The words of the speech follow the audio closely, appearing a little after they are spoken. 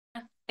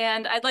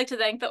And I'd like to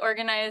thank the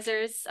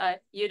organizers,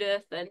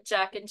 Judith and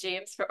Jack and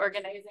James, for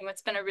organizing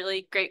what's been a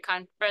really great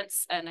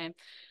conference. And I'm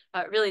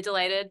really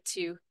delighted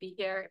to be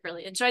here. I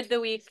really enjoyed the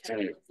week.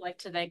 And I'd like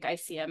to thank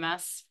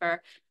ICMS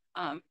for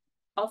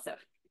also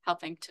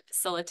helping to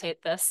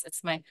facilitate this.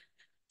 It's my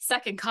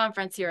second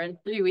conference here in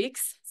 3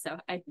 weeks, so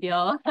I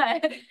feel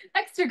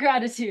extra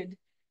gratitude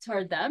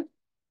toward them.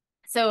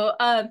 So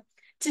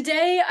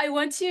today I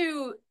want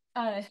to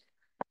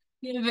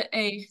give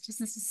just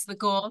this is the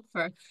goal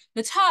for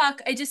the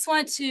talk, I just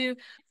want to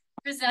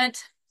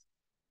present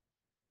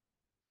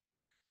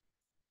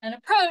an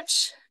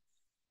approach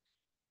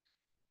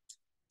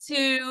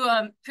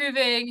to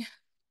proving,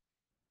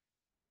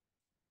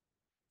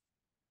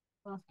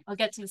 well, I'll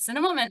get to this in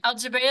a moment,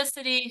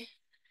 algebraicity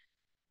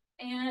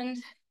and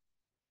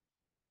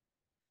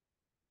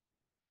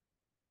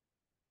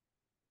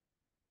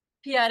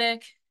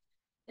p-adic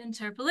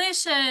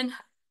interpolation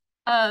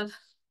of,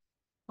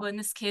 well, in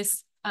this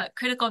case,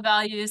 critical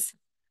values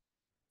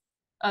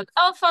of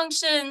L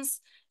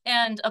functions,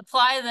 and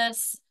apply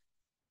this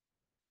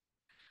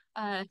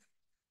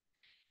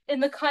in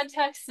the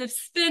context of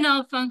spin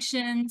L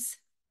functions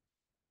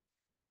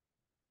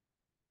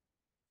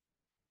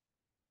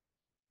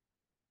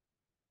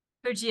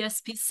for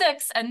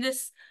GSP6. And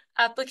this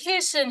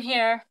application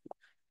here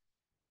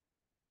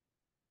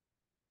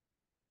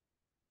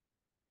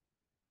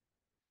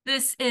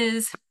this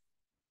is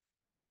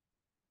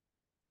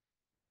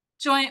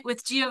joint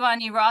with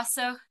Giovanni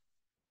Rosso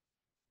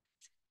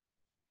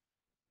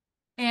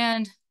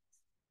and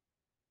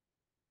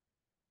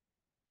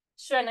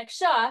Shrenik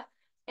Shah.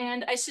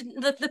 And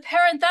the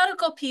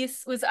parenthetical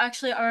piece was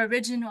actually our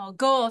original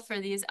goal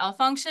for these L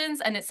functions,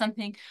 and it's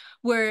something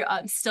we're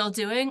still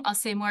doing. I'll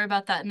say more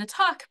about that in the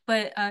talk,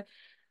 but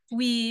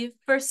we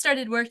first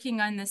started working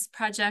on this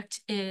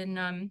project in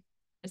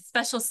a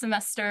special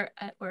semester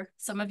where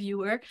some of you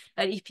were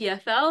at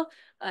EPFL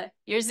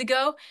years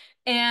ago.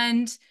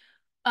 And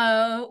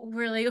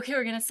we're like, okay,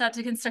 we're going to start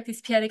to construct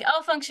these p-adic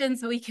L functions,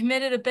 but we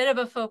committed a bit of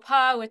a faux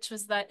pas, which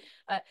was that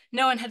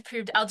no one had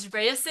proved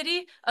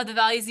algebraicity of the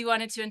values you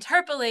wanted to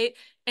interpolate.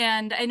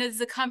 And I know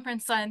there's a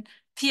conference on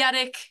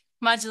p-adic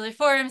modular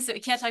forms, so we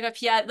can't talk about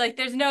p-adic. Like,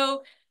 there's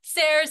no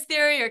Sayre's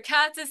theory or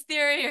Katz's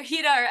theory or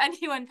Hita or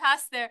anyone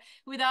past there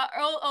without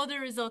all the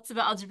results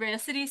about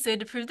algebraicity. So we had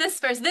to prove this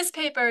first. This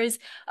paper is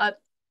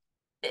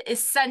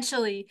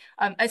essentially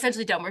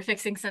done. We're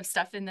fixing some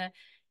stuff in the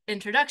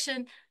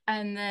introduction,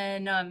 and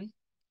then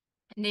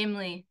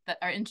namely that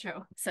our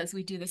intro says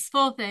we do this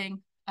full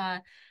thing,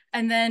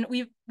 and then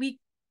we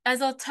as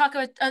I'll talk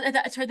about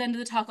toward the end of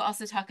the talk, I'll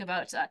also talk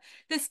about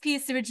this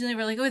piece. Originally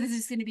we're like, oh, this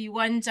is going to be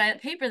one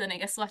giant paper, then I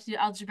guess we'll have to do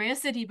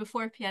algebraicity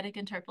before p-adic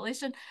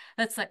interpolation.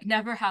 That's like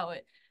never how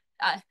it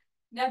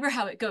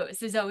goes.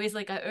 There's always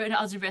like an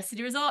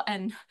algebraicity result,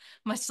 and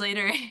much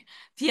later a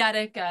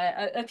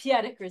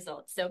p-adic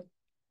result. So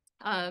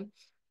I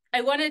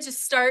want to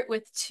just start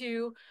with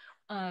two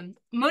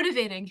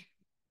motivating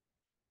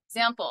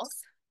examples.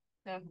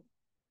 So,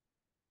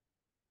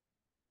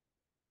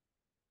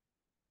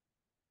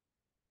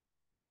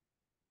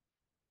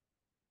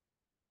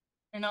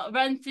 and I'll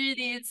run through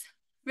these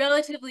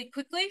relatively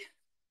quickly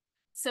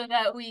so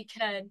that we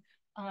can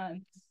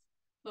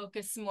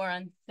focus more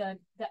on the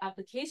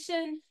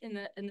application in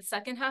the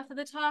second half of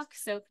the talk.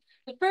 So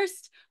the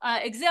first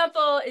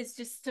example is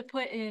just to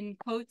put in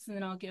quotes, and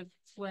then I'll give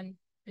one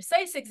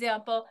precise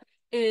example,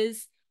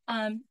 is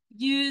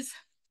use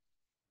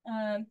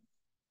I'll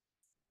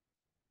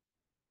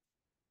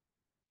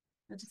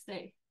just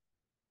say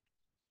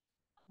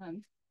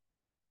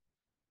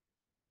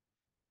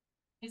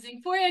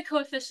using Fourier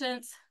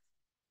coefficients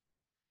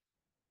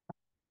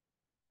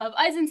of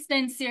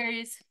Eisenstein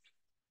series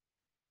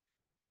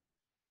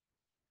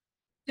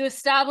to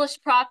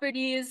establish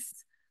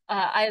properties,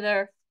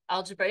 either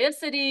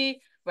algebraicity,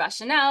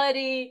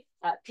 rationality,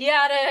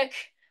 p-adic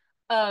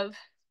of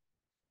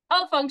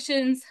L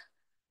functions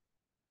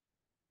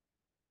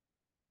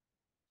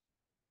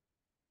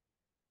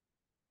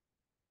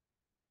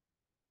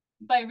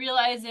by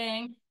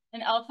realizing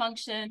an L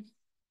function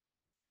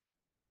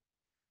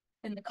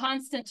in the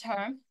constant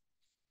term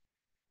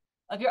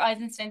of your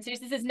Eisenstein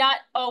series. This is not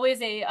always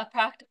a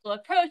practical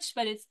approach,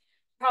 but it's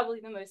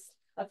probably the most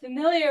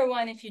familiar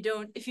one if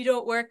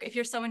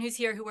you're someone who's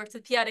here who works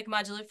with p-adic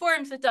modular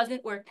forms but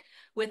doesn't work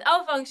with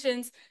L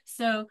functions.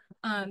 So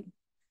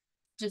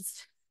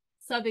just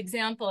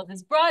sub-example of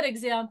this broad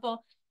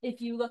example,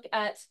 if you look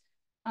at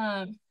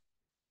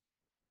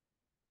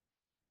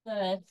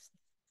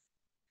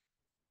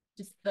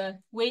the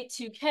weight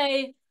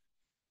 2K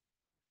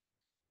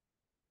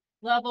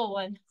level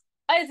 1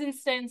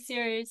 Eisenstein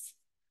series,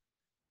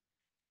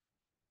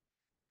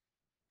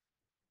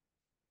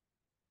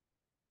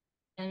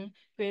 and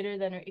greater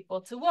than or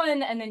equal to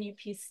 1, and then you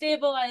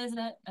p-stabilize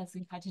it, as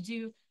we've had to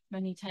do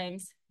many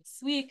times this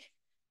week.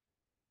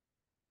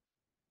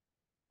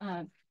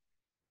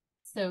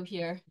 So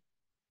here,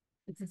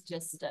 this is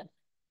just a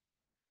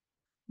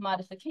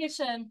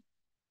modification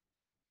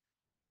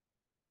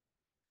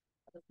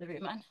of the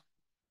Riemann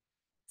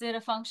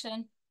zeta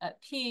function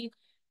at p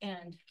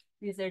And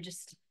these are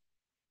just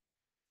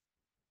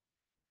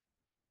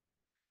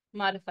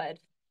modified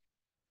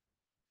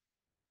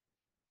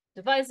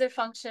divisor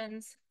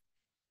functions.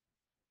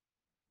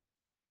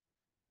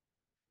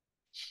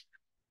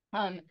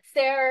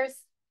 Sayre's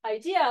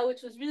idea,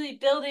 which was really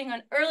building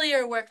on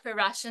earlier work for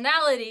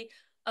rationality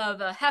of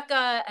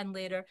Hecke and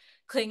later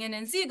Klingen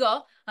and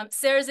Siegel,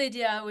 Sayre's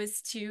idea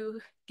was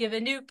to give a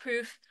new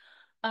proof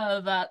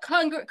of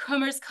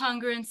Kummer's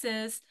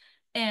congruences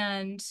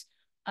and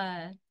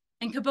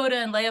Kubota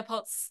and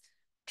Leopold's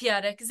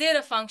p-adic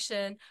zeta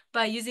function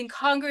by using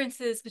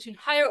congruences between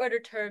higher order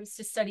terms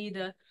to study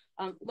the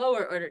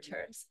lower order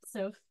terms.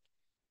 So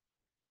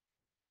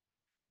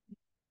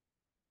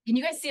can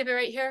you guys see it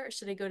right here, or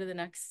should I go to the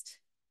next?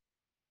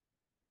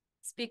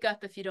 Speak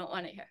up if you don't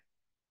want it here.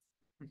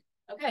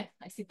 Okay,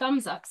 I see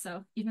thumbs up,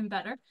 so even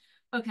better.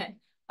 Okay,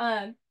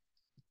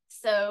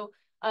 so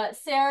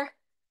Sayre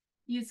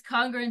used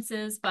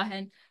congruences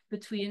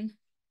between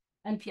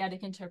and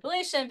p-adic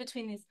interpolation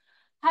between these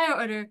higher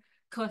order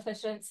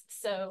coefficients.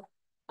 So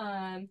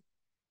okay,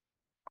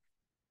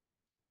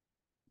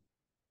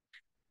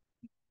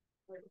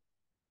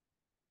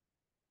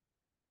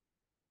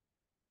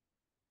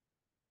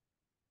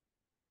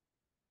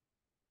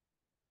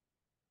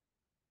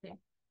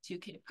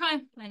 2k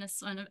prime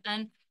minus 1 of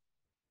n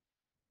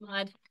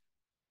mod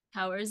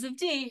powers of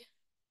d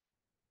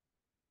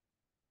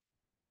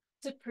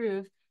to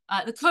prove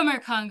the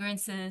Kummer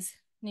congruences,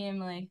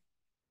 namely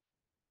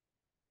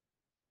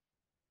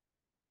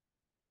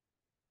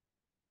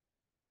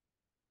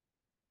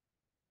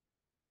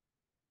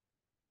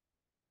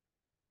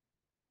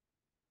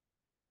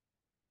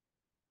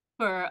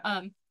for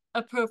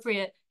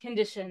appropriate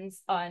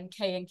conditions on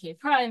k and k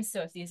prime.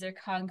 So if these are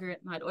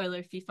congruent mod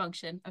Euler phi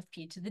function of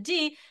p to the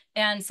d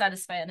and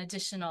satisfy an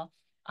additional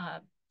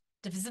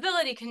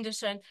divisibility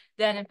condition,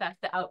 then in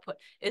fact the output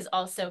is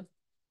also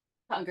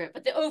congruent.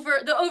 But the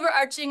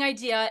overarching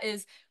idea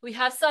is we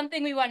have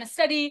something we want to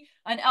study,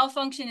 an L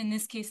function, in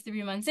this case the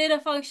Riemann zeta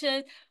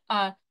function,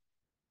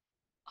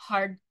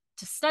 hard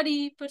to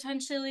study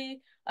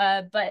potentially,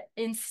 but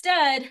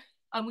instead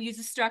we use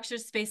a structure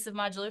space of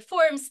modular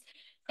forms,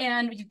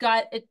 and we've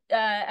got it,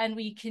 and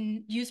we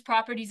can use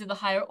properties of the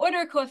higher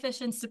order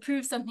coefficients to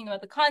prove something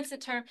about the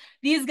constant term.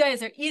 These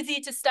guys are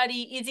easy to study,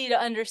 easy to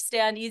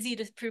understand, easy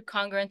to prove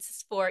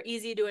congruences for,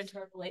 easy to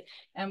interpolate,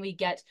 and we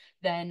get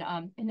then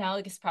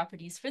analogous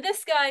properties for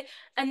this guy.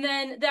 And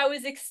then that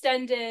was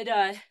extended,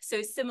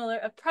 so similar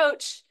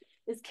approach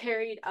is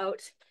carried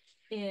out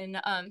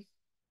in,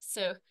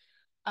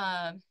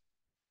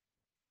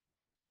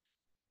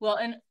 well,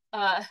 in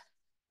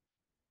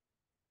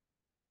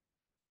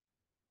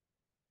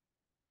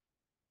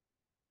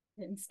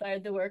it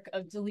inspired the work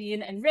of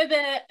Deline and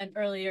Ribbit and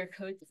earlier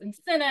Coates and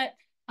Sinnott,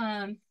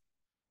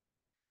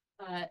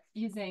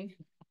 using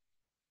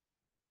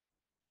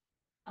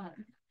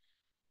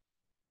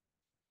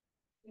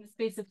in the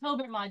space of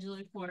Hilbert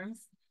modular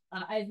forms,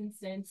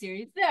 Eisenstein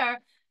series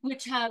there,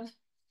 which have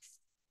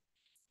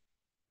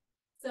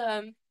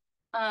some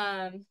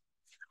have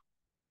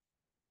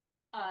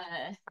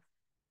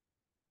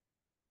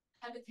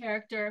a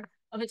character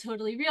of a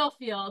totally real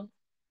field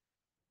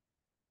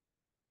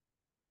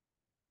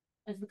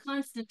as the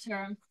constant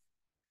term,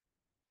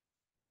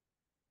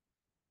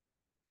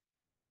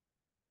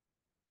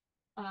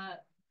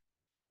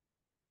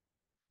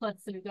 plus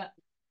so we've got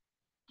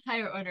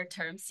higher order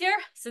terms here.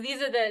 So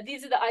these are the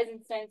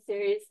Eisenstein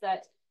series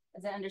that,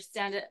 as I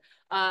understand it,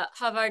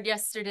 Havard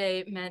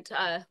yesterday meant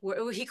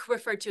he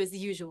referred to as the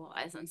usual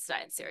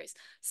Eisenstein series.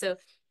 So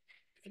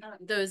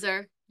those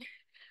are,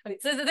 okay,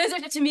 so those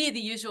are to me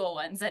the usual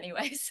ones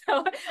anyway.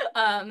 So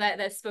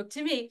that spoke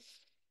to me.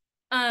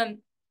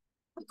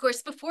 Of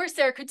course, before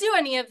Sayre could do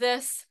any of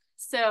this,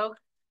 so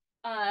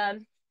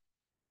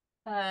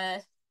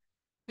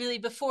really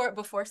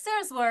before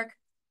Sayre's work,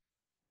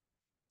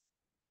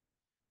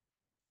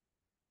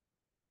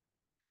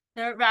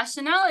 the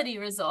rationality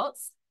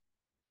results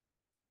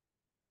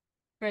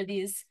for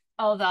these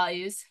L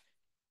values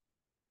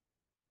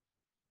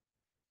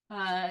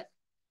by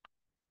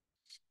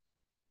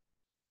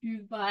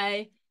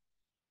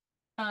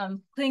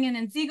Klingen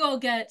and Siegel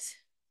get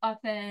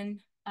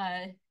often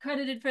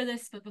credited for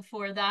this, but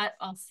before that,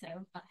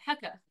 also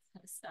Hecke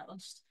has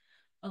established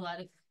a lot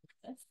of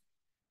this.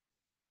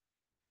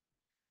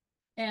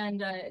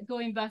 And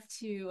going back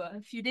to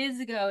a few days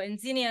ago in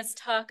Xenia's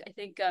talk, I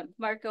think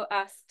Marco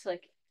asked,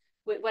 like,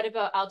 what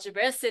about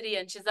algebraicity?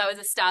 And that was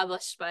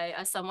established by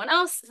someone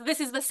else. So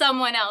this is the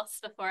someone else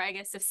before, I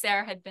guess, if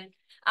Sayre had been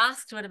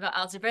asked, what about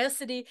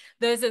algebraicity?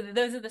 Those are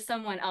the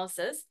someone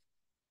else's.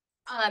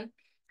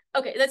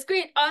 Okay, that's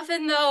great.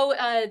 Often though,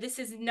 this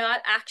is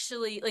not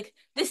actually, like,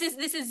 this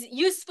is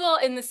useful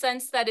in the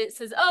sense that it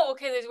says, oh,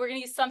 okay, we're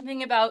gonna use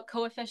something about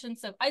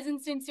coefficients of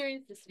Eisenstein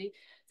series, this would be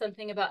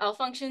something about L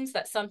functions,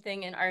 that's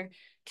something in our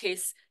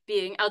case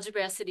being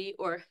algebraicity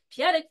or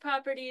p-adic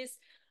properties.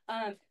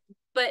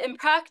 But in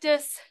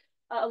practice,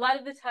 a lot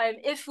of the time,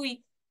 if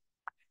we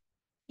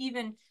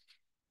even,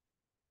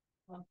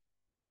 well,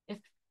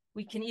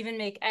 we can even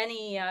make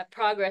any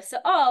progress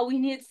at all, we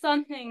need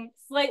something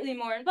slightly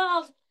more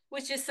involved,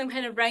 which is some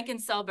kind of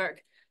Rankin-Selberg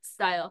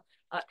style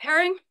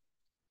pairing.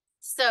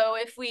 So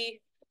if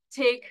we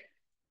take,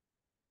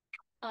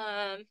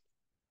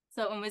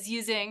 someone was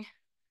using,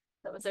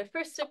 that was our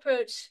first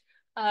approach,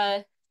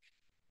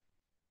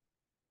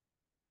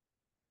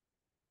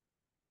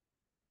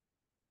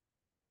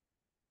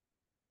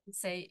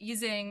 say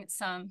using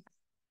some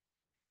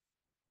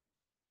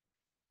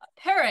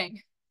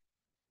pairing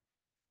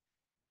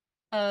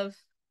of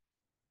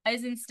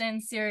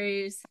Eisenstein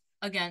series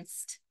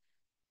against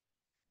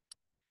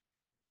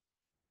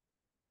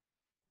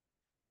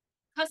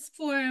cusp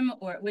form,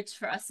 or which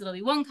for us it'll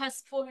be one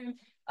cusp form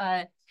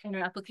in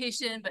our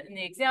application, but in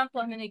the example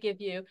I'm going to give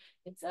you,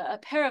 it's a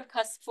pair of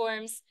cusp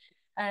forms.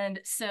 And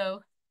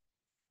so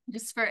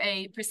just for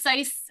a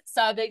precise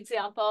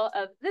sub-example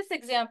of this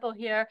example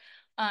here,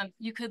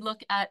 you could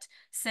look at,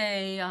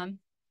 say,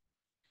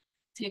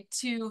 take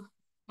two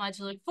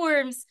modular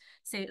forms.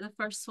 Say the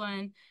first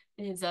one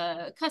is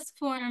a cusp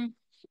form.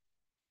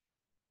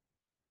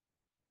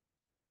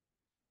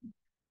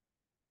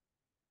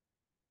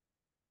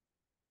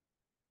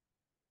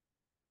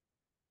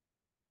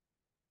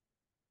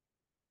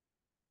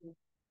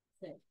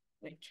 Say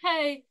weight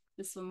K.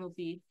 This one will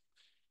be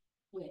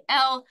weight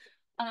L.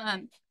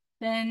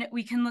 Then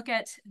we can look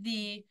at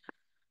the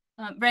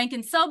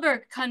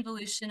Rankin-Selberg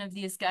convolution of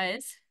these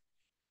guys,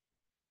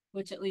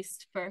 which at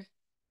least for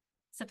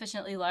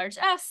sufficiently large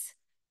S,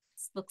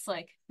 this looks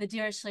like the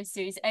Dirichlet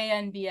series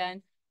AN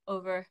BN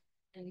over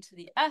n to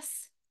the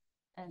S,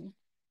 n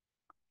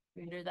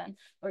greater than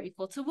or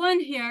equal to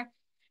 1 here.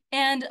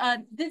 And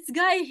this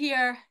guy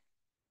here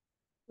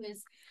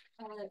was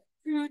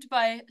proved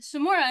by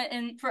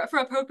Shimura for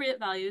appropriate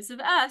values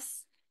of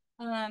S.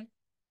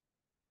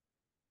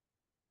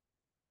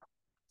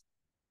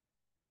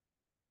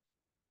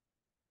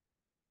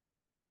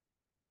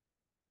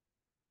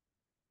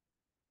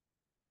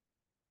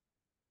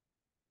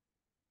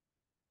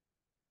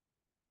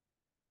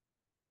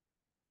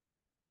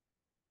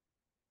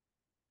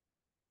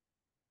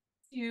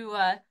 To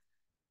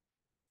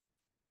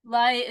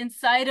lie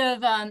inside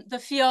of the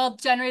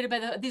field generated by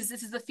this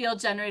is the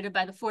field generated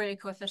by the Fourier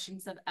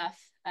coefficients of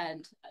F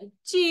and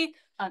G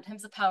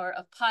times the power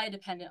of pi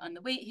dependent on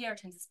the weight here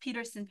times this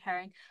Peterson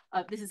pairing.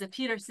 This is a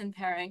Peterson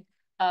pairing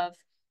of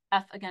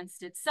F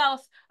against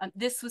itself.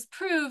 This was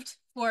proved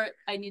for,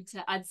 I need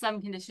to add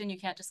some condition. You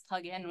can't just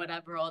plug in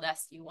whatever old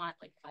S you want,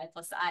 like pi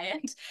plus I,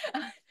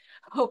 and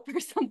hope for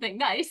something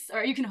nice,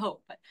 or you can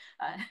hope, but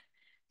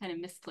kind of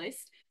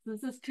misplaced. So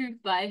this is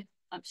proved by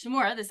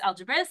Shimura. This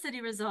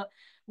algebraicity result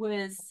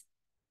was,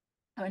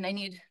 oh, and I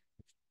need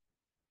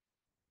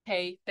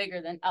K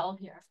bigger than L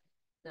here.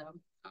 So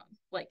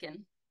like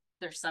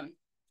there's some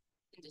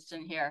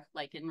condition here,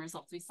 like in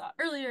results we saw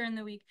earlier in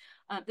the week.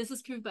 This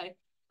was proved by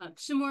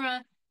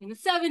Shimura in the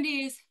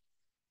 70s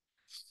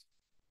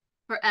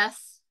for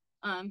S,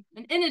 an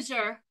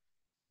integer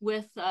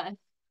with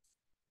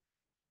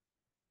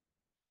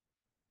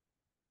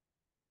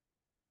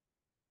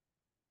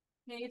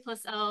K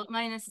plus L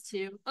minus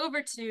 2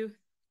 over 2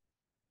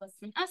 less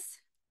than S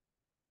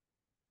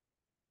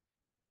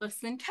less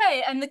than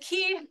K. And the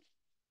key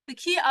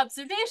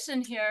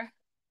observation here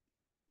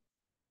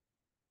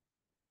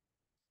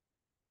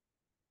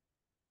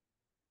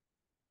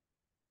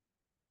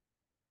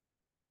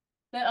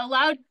that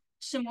allowed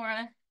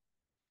Shimura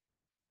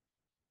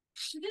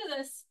to do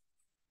this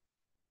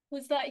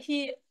was that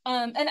he,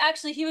 and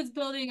actually he was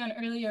building on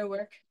earlier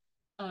work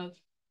of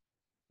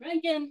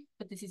Rankin,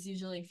 but this is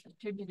usually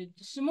attributed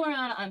to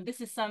Shimura.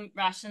 This is some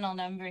rational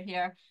number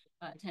here,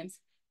 times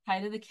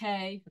pi to the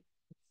K,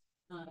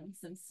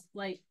 some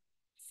slight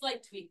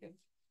tweak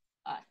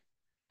of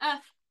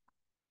F.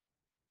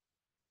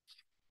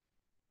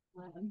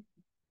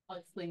 I'll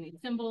explain these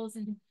symbols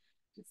in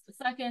just a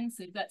second.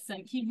 So we've got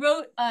some, he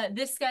wrote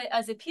this guy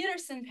as a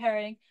Peterson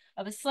pairing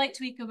of a slight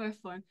tweak of our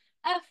form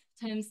F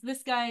times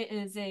this guy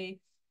is a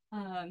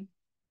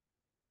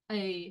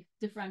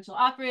differential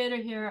operator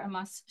here, a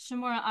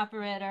Mas-Shimura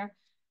operator.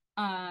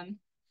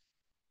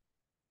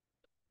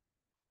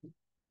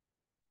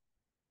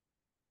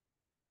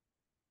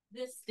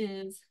 This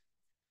is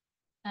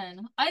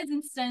an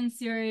Eisenstein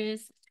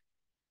series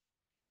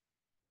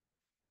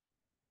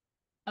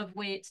of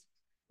weight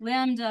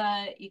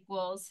lambda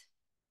equals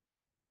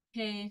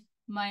K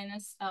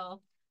minus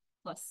L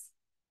plus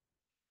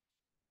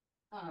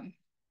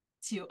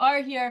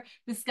 2R here.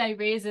 This guy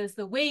raises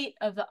the weight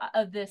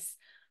of this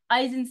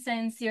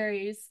Eisenstein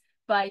series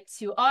by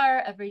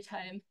 2R every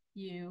time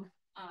you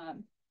oh,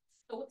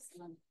 whoops,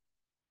 I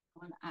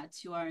want to add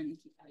 2R and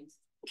keep adding.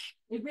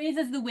 It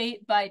raises the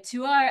weight by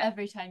 2R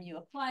every time you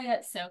apply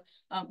it. So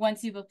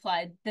once you've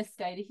applied this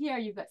guy to here,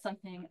 you've got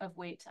something of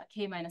weight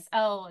K minus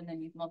L, and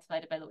then you've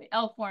multiplied it by the weight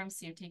L form.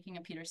 So you're taking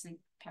a Peterson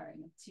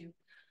pairing of two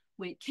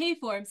weight K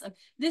forms.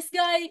 This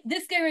guy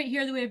right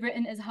here, the way I've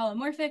written, is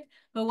holomorphic,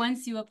 but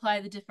once you apply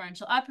the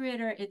differential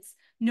operator, it's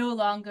no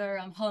longer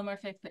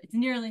holomorphic, but it's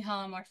nearly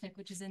holomorphic,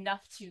 which is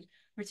enough to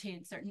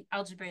retain certain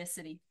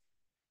algebraicity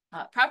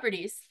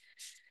properties.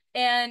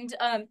 And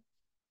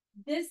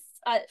this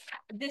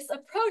this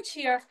approach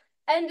here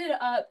ended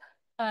up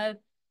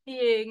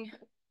being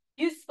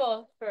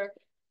useful for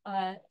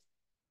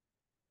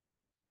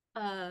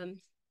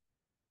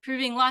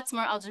proving lots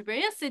more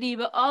algebraicity,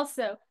 but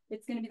also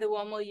it's going to be the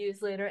one we'll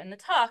use later in the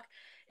talk.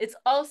 It's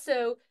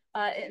also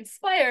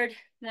inspired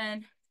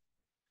then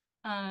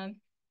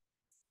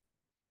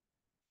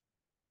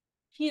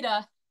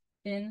PETA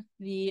in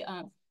the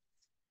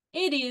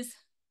 80s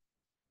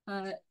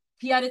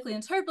p-adically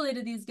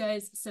interpolated these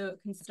guys, so it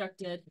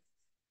constructed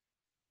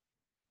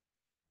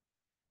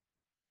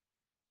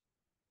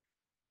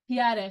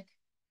p-adic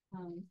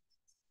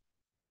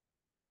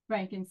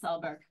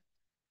Rankin-Selberg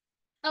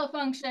L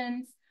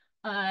functions,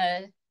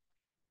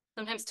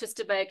 sometimes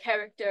twisted by a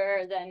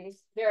character, then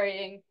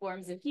varying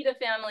forms of PETA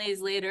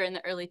families. Later in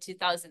the early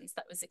 2000s,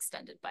 that was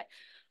extended by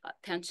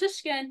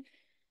Panchishkin.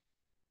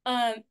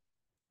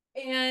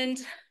 And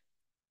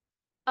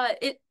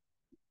it,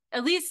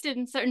 at least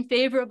in certain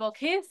favorable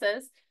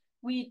cases,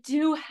 we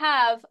do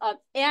have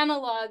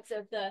analogs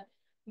of the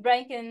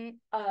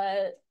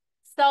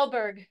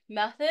Rankin-Selberg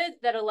method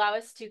that allow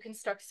us to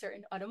construct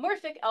certain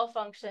automorphic L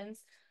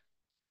functions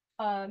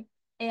and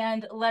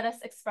let us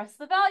express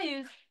the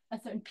values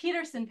of certain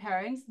Peterson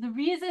pairings. The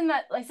reason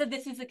that I said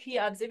this is a key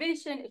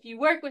observation, if you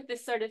work with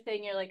this sort of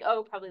thing, you're like,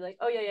 oh, probably like,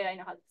 oh yeah, I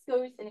know how this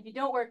goes. And if you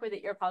don't work with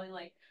it, you're probably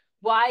like,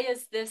 why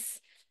is this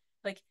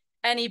like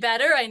any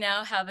better? I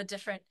now have a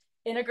different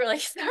integral,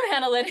 like some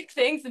analytic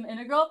thing, some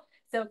integral.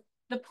 So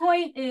the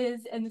point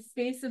is, in the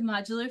space of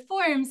modular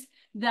forms,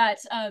 that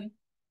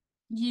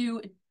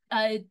you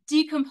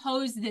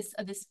decompose this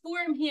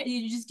form here.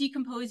 You just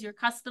decompose your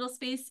cuspidal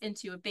space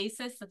into a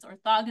basis that's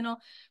orthogonal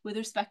with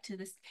respect to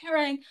this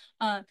pairing,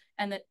 and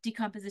that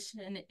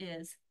decomposition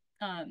is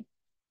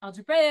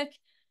algebraic.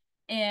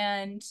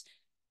 And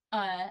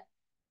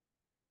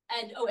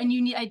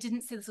you need, I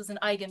didn't say this was an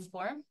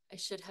eigenform. I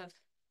should have.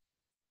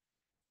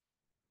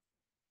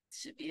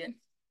 Should be an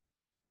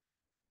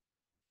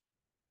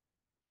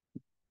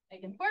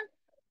eigenform.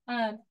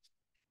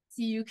 So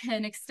you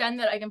can extend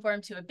that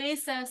eigenform to a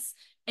basis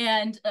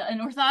and an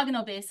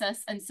orthogonal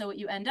basis. And so what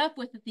you end up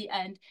with at the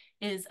end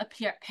is a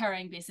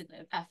pairing basically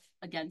of F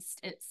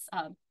against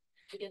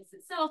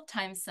itself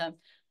times some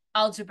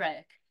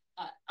algebraic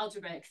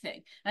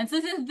thing. And so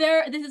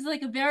this is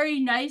like a very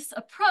nice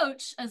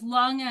approach, as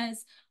long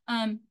as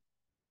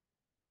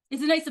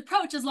it's a nice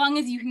approach as long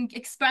as you can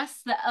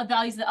express the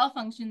values of the L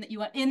function that you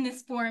want in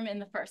this form in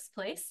the first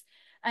place.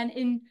 And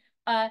in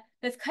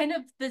that's kind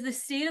of the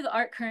state of the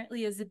art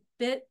currently is a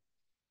bit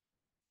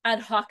ad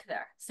hoc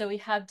there. So we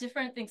have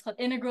different things called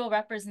integral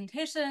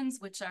representations,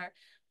 which are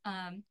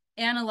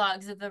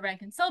analogs of the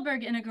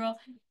Rankin-Selberg integral.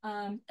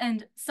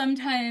 And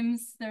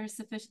sometimes there's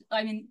sufficient,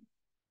 I mean,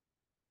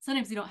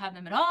 sometimes we don't have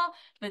them at all,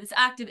 but it's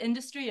active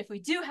industry. If we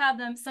do have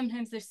them,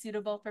 sometimes they're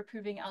suitable for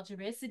proving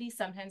algebraicity.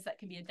 Sometimes that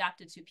can be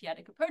adapted to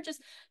p-adic approaches.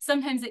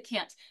 Sometimes it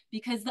can't,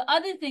 because the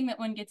other thing that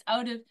one gets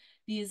out of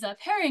these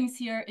pairings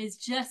here is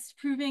just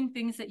proving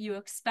things that you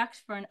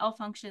expect for an L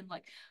function,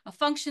 like a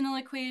functional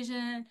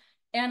equation,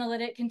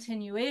 analytic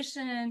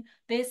continuation,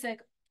 basic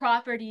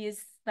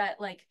properties that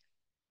like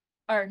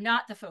are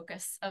not the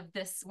focus of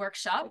this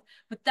workshop.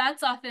 But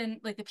that's often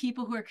like the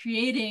people who are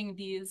creating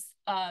these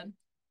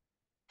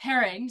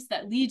pairings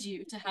that lead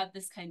you to have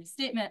this kind of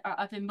statement are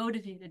often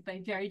motivated by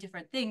very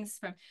different things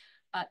from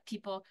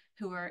people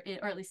who are,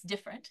 or at least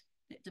different,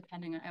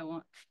 depending on, I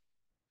won't,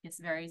 this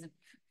varies of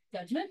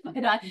judgment, but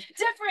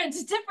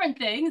different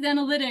things,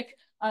 analytic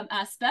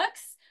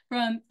aspects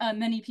from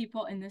many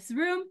people in this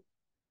room.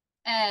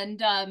 And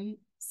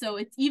so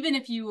it's even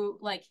if you've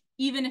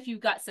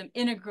got some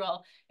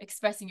integral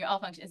expressing your L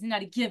function, it's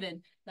not a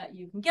given that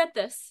you can get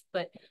this,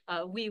 but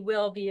we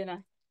will be in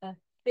a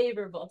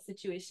favorable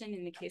situation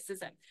in the cases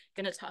I'm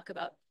going to talk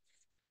about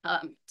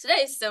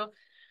today. So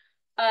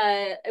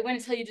I want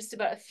to tell you just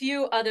about a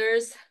few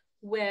others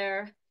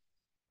where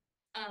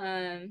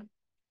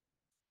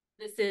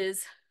this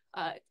is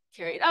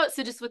carried out.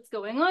 So just what's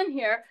going on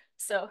here.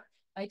 So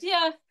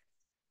idea,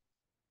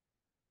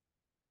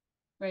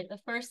 right? The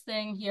first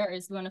thing here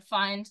is we want to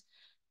find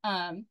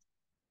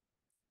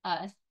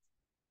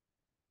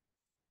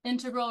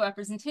integral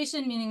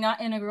representation, meaning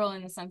not integral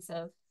in the sense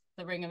of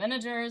the ring of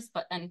integers,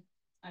 but an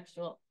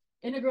actual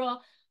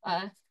integral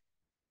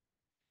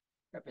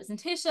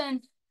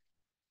representation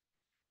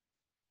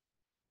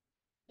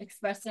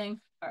expressing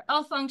our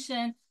L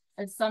function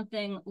as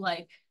something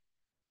like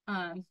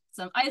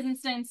some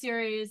Eisenstein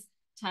series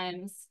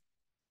times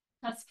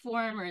cusp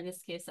form, or in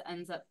this case, it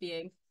ends up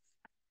being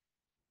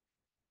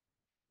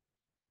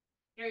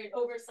carried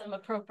over some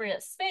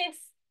appropriate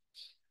space.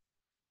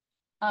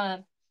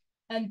 And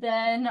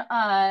then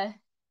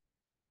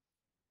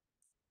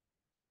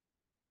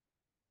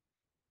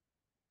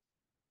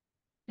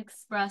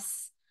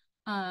express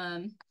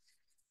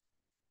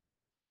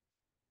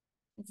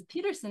it's a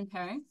Peterson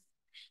pairing.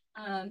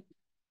 And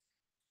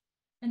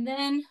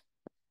then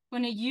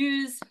when I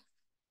use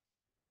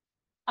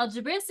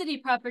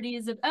algebraicity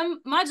properties of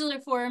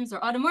modular forms or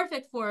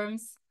automorphic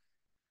forms,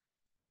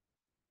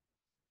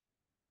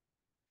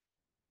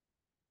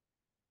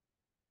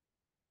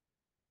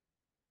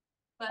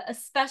 but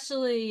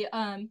especially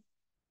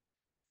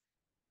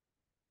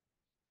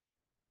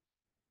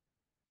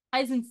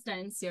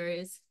Eisenstein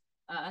series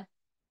uh,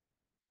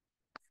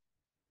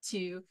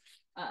 to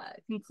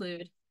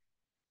conclude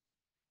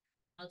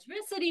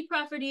algebraicity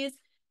properties.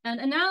 And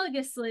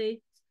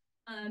analogously,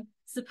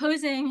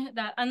 supposing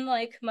that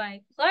unlike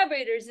my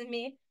collaborators and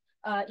me,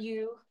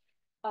 you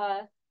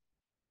are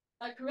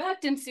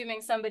correct in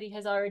assuming somebody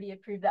has already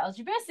approved the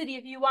algebraicity.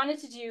 If you wanted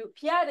to do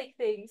p-adic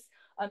things,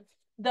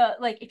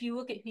 if you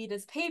look at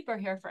Vida's paper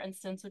here, for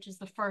instance, which is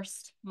the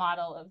first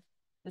model of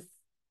this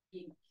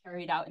being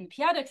carried out in the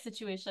p-adic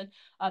situation,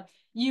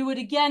 you would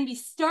again be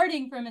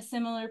starting from a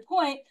similar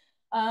point,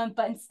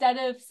 but instead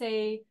of,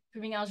 say,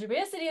 proving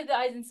algebraicity of the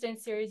Eisenstein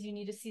series, you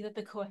need to see that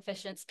the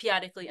coefficients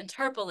p-adically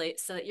interpolate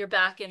so that you're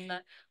back in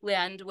the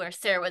land where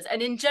Sarah was.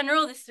 And in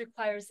general, this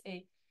requires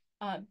a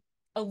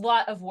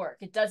lot of work.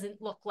 It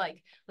doesn't look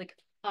like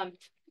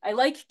I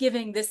like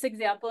giving this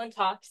example in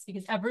talks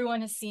because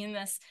everyone has seen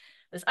this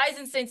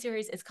Eisenstein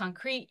series. Is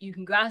concrete. You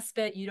can grasp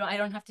it. I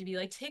don't have to be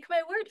like, take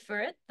my word for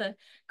it. The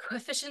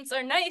coefficients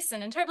are nice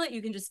and interpolate.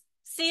 You can just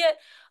see it.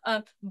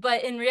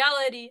 But in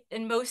reality,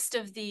 in most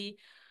of the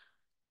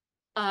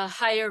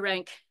higher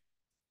rank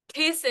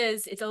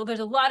cases, there's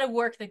a lot of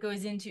work that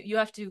goes into, you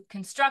have to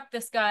construct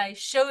this guy,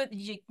 show that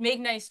you make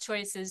nice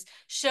choices,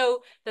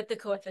 show that the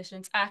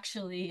coefficients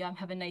actually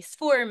have a nice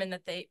form and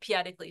that they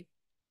p-adically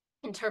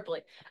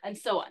interpolate, and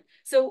so on.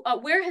 So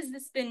where has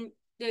this been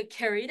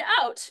carried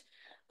out?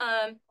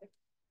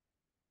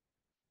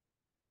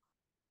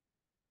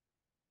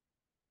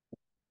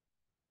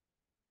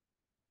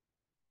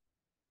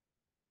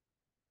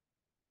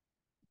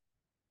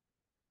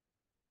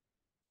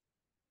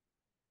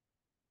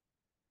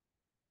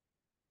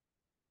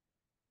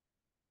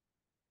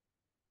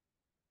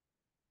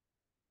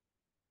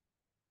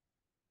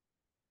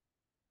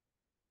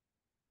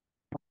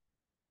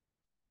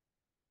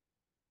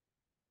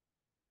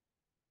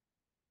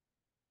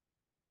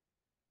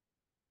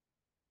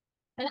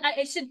 And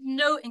I should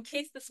note, in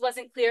case this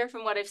wasn't clear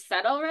from what I've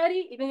said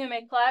already, even in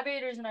my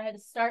collaborators, when I had to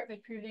start by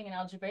proving an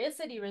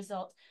algebraicity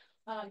result,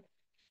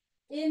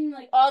 in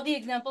like all the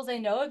examples I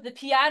know of, the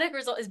p-adic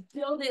result is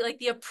building, like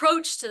the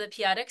approach to the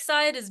p-adic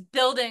side is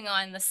building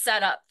on the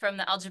setup from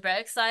the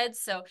algebraic side.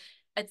 So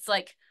it's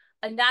like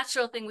a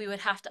natural thing we would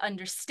have to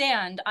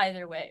understand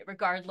either way,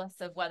 regardless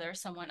of whether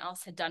someone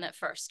else had done it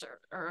first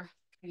or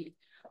we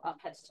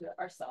had to do it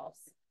ourselves.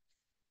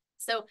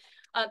 So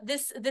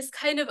this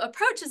kind of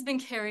approach has been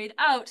carried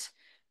out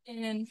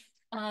in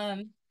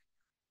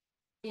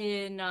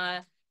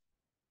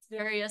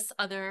various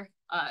other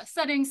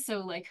settings. So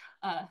like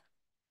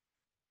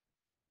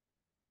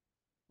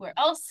where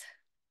else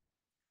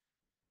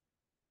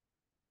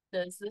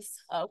does this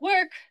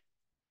work?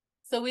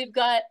 So we've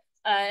got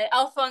an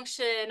L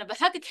function of a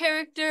Hecke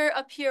character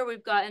up here.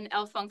 We've got an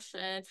L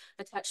function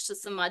attached to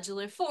some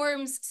modular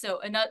forms. So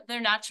another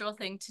natural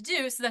thing to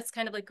do. So that's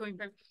kind of like going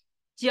from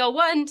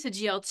GL1 to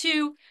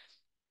GL2.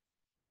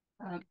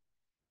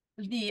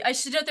 I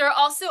should note there are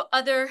also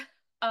other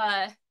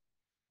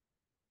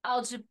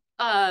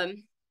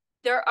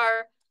there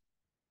are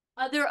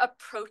other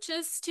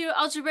approaches to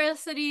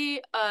algebraicity,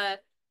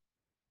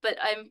 but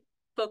I'm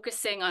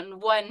focusing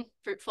on one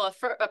fruitful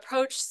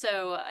approach.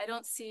 So I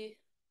don't see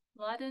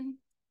Laden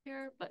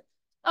here, but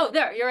oh,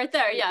 there, you're right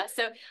there. Yeah.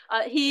 So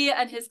he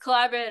and his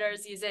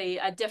collaborators use a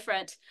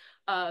different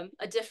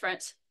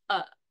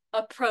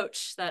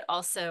approach that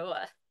also.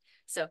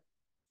 So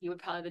you would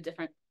probably have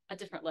a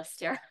different list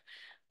here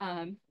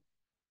of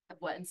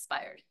what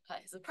inspired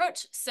his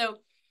approach. So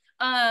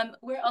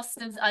where else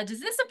does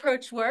this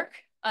approach work?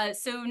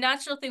 So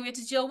natural thing, we had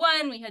to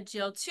GL1, we had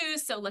GL2.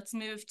 So let's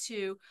move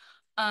to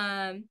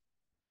some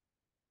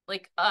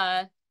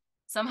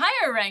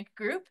higher rank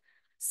group.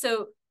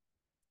 So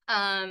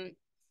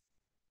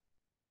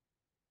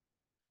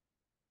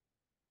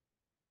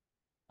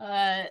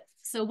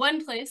so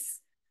one place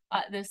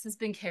this has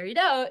been carried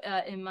out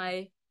in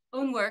my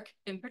own work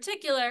in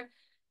particular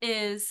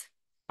is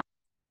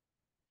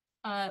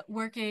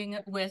working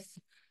with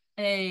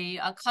a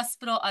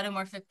cuspidal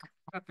automorphic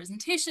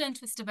representation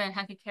twisted by a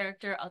Hecke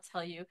character. I'll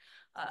tell you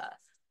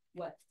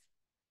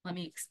let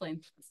me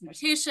explain this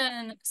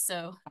notation.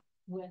 So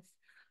with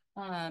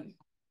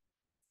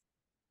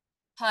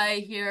pi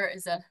here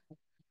is a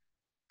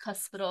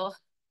cuspidal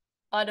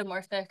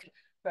automorphic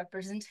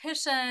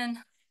representation.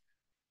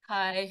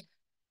 Pi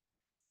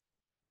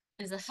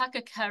is a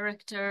Hecke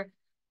character.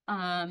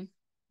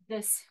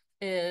 This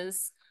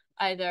is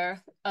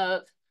either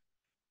of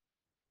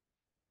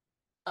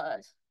a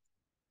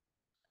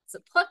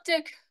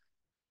symplectic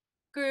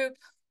group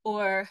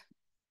or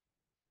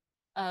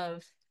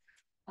of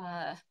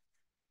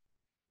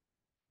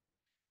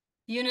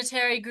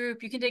unitary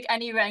group. You can take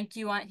any rank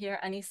you want here,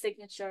 any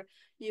signature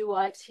you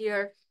want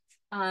here.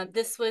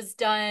 This was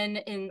done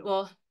in,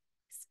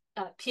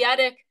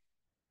 p-adic,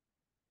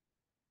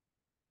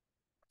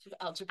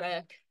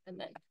 algebraic, and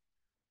then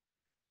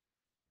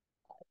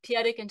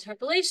p-adic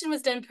interpolation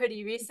was done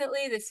pretty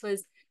recently. This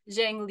was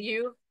Zhang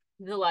Liu.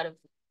 There's a lot of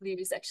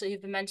Liu's actually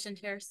been mentioned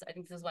here. So I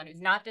think this is one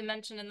who's not been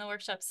mentioned in the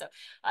workshop. So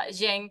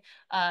Zhang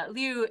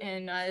Liu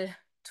in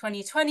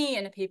 2020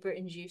 in a paper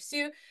in Jiu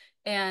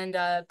and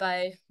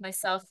by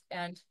myself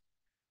and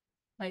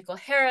Michael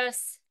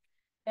Harris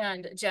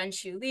and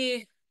Jianshu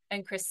Li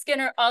and Chris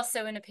Skinner,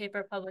 also in a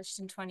paper published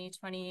in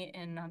 2020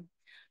 in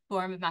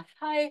Forum of Math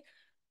High.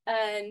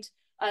 And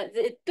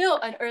it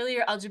built on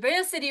earlier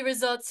algebraicity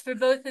results for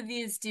both of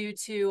these due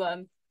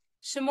to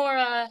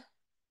Shimura,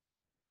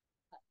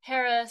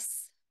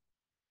 Harris,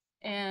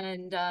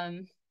 and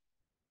to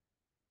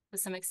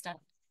some extent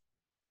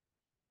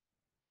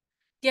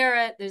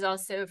Garrett. There's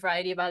also a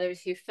variety of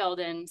others who filled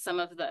in some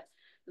of the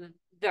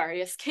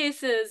various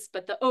cases,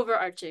 but the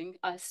overarching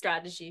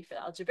strategy for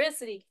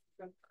algebraicity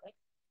from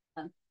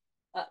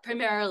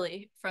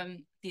primarily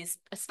from these,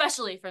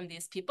 especially from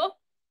these people.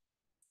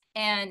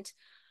 And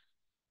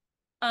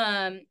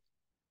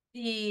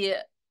the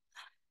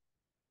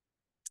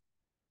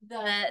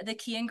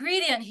key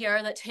ingredient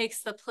here that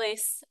takes the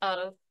place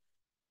of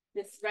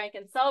this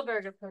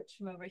Rankin-Selberg approach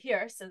from over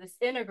here, so this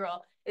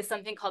integral, is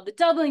something called the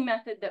doubling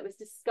method that was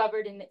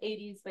discovered in the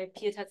 80s by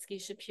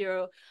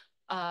Piatetsky-Shapiro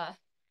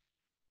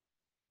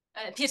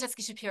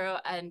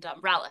and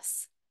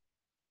Rallis.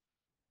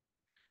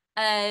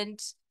 And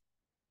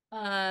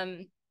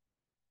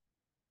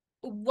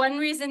one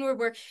reason we're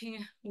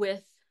working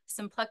with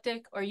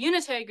symplectic or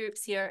unitary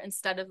groups here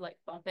instead of like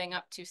bumping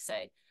up to,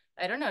 say,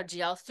 I don't know,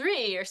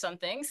 GL3 or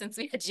something, since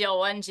we had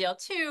GL1,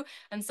 GL2,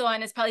 and so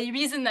on, is probably a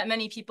reason that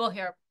many people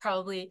here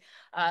probably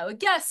would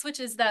guess, which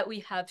is that we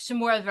have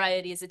Shimura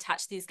varieties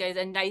attached to these guys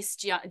and nice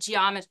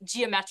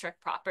geometric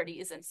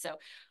properties. And so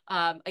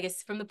I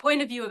guess from the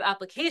point of view of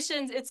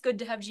applications, it's good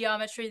to have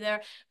geometry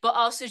there, but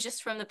also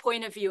just from the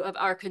point of view of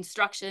our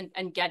construction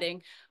and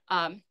getting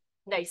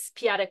nice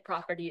p-adic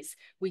properties,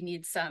 we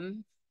need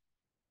some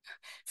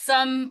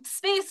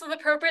space with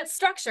appropriate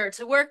structure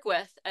to work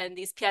with, and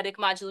these p-adic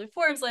modular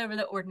forms lay over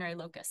the ordinary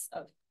locus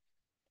of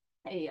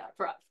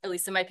for at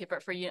least in my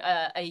paper, for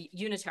a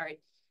unitary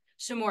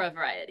Shimura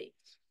variety.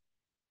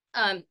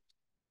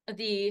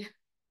 The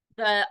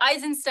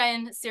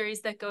Eisenstein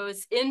series that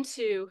goes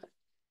into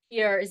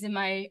here is in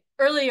my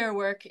earlier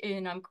work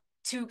in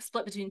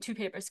split between two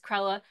papers,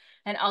 Krella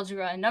and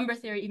Algebra and Number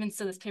Theory. Even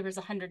so, this paper is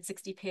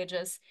 160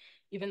 pages,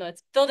 even though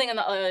it's building on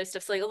the other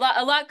stuff. So like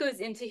a lot goes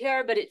into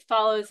here, but it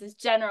follows this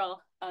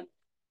general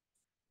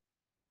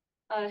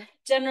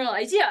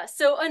idea.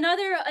 So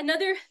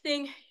another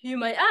thing you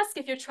might ask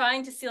if you're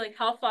trying to see like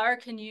how far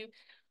can you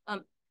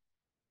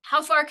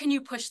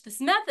push this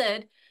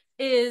method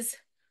is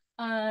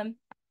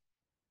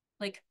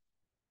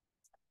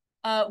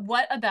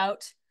what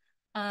about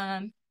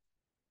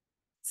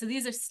so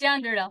these are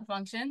standard L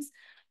functions.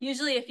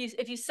 Usually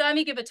if you saw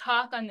me give a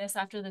talk on this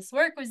after this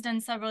work was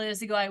done several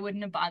years ago, I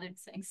wouldn't have bothered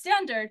saying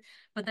standard,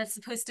 but that's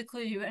supposed to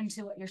clue you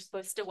into what you're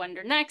supposed to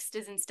wonder next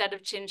is, instead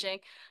of changing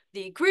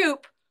the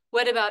group,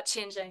 what about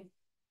changing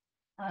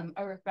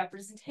a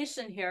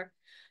representation here?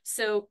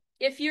 So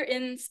if you're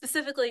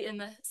specifically in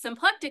the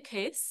symplectic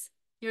case,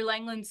 your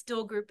Langland's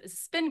dual group is a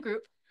spin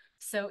group.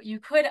 So you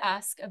could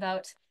ask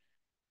about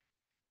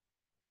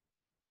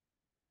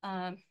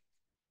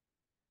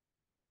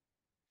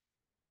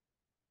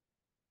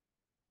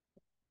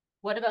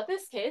what about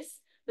this case?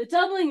 The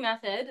doubling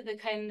method, the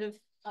kind of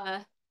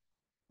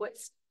what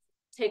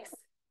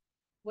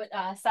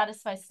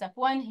satisfies step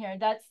one here,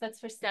 that's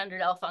for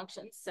standard L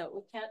functions. So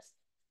we can't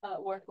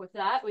work with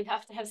that. We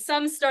have to have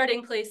some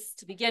starting place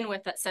to begin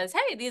with that says,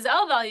 hey, these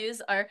L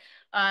values are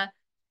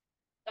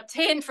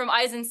obtained from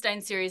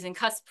Eisenstein series in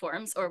cusp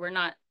forms, or we're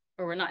not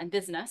in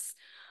business.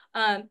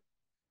 And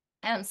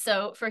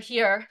so for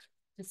here,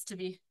 just to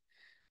be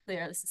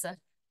clear, this is a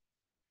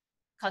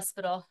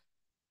cuspidal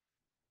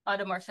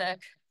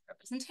automorphic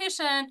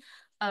representation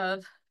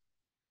of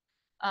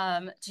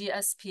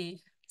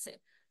GSP, say,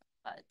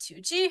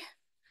 2G.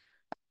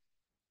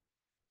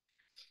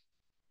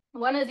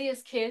 One of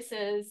these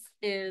cases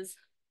is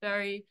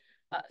very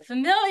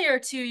familiar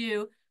to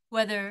you,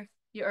 whether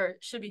or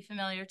should be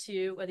familiar to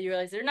you, whether you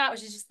realize it or not,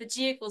 which is just the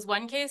G equals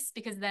 1 case,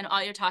 because then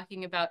all you're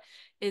talking about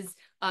is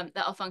the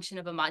L function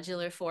of a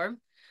modular form.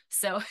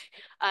 So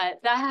that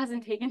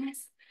hasn't taken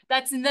us,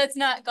 that's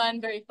not gone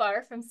very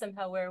far from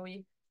somehow where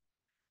we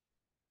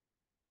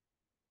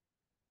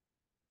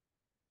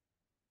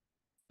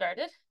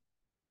started.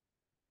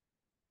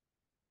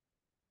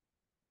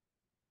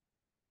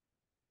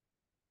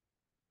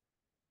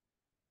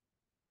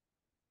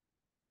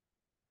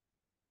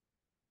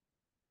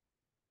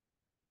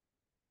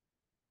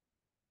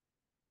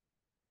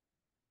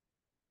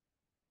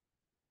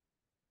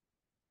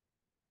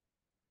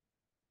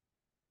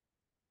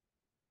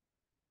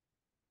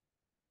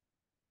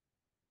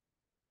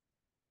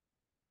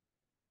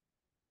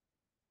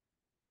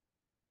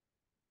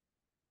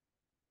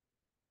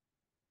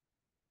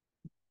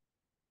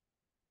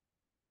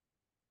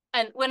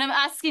 And when I'm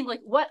asking,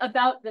 like, what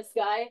about this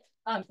guy?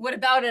 What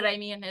about it, I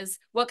mean, is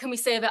what can we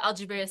say about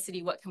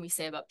algebraicity? What can we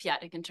say about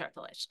p-adic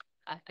interpolation?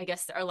 I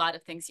guess there are a lot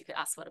of things you could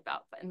ask what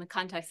about, but in the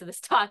context of this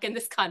talk and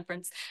this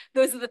conference,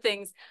 those are the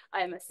things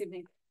I'm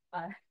assuming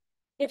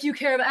if you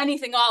care about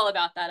anything all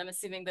about that, I'm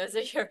assuming those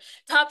are your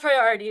top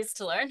priorities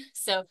to learn.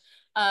 So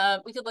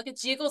we could look at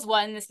G equals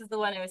 1. This is the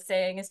one I was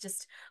saying is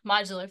just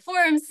modular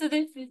forms. So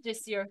this is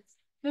just your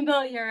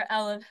familiar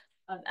L of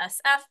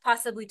SF,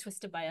 possibly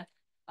twisted by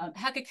a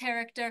Hecke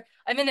character.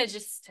 I'm going to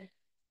just,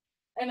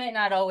 I might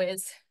not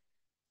always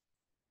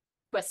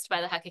twist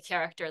by the Hecke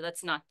character.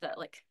 That's not the,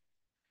 like,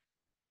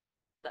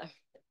 the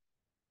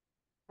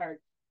hard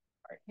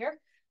part here.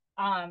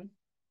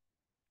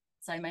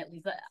 So I might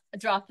leave that,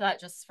 drop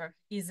that just for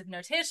ease of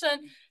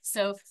notation.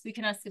 So we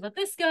can ask about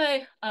this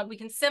guy. We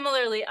can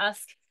similarly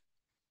ask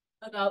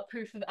about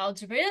proof of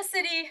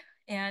algebraicity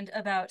and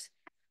about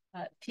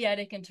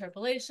p-adic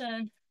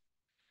interpolation,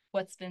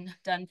 what's been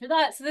done for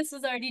that. So this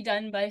was already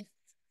done by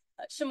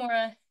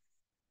Shimura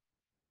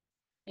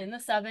in the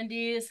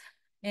 70s.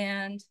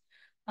 And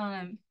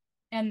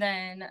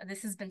then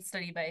this has been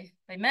studied by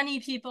many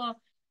people,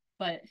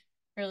 but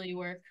early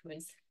work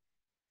was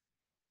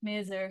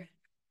Maser,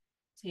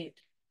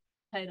 Tate,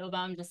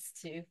 Teitelbaum, just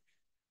to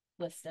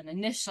list an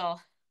initial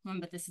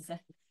one, but this is a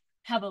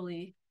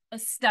heavily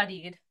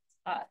studied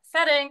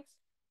setting.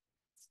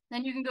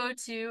 Then you can go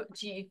to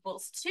G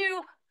equals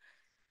 2.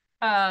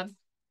 Now,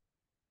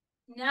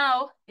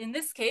 in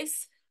this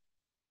case,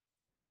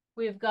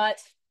 we've got,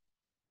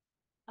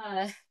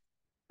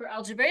 for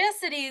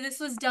algebraicity, this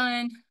was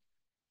done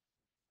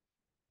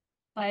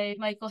by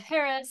Michael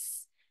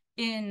Harris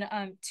in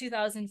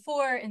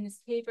 2004 in this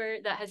paper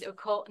that has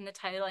occult in the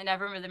title. I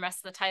never remember the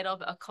rest of the title,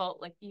 but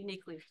occult, like,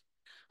 uniquely.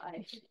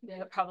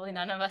 Probably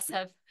none of us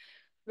have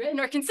written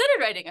or considered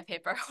writing a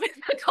paper with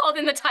occult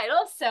in the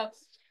title. So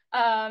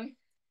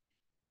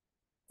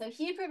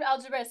he proved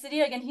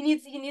algebraicity. Again, he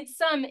needs he needs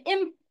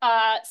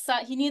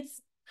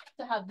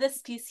to have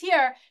this piece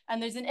here,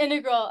 and there's an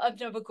integral of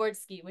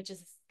Novogorsky, which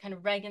is kind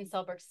of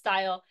Rankin-Selberg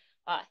style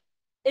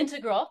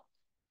integral.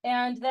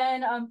 And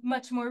then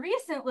much more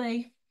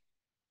recently,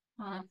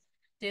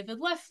 David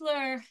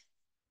Loeffler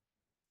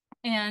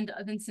and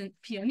Vincent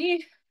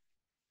Pioni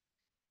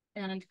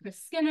and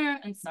Chris Skinner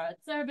and Sarah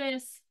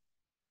Zerbes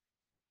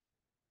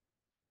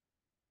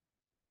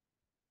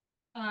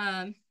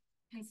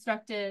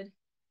constructed,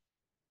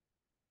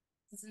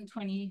 this is in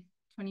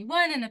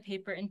 2021 in a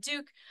paper in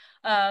Duke,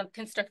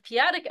 construct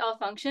p-adic L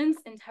functions,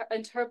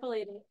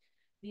 interpolating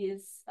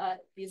these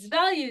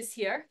values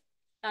here.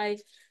 I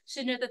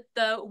should note that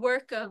the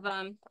work of,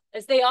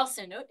 as they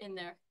also note in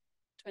their,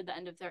 toward the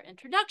end of their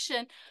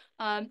introduction,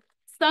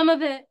 some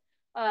of it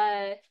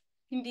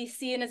can be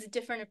seen as a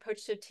different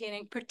approach to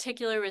obtaining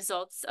particular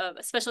results of,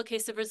 a special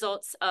case of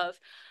results of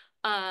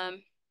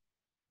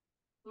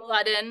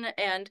Mladen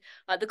and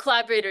the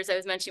collaborators I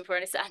was mentioning before,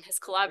 and his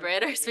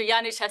collaborators, so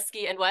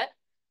Januszewski and what?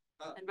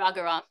 And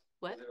Ragaram.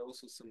 What? There are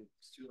also some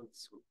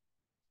students who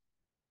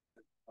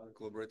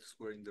collaborators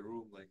who are in the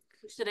room, like.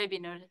 Who should I be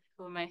noted?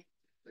 Who am I?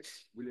 Like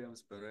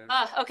Williams, Pereira.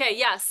 Okay,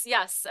 yes.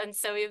 And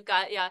so we've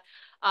got,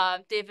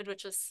 David,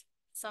 which was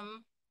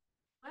some,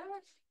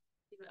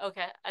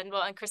 okay, and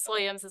well, and Chris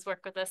Williams has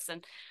worked with this,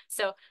 and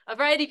so a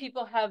variety of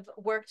people have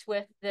worked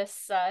with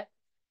this,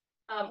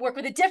 work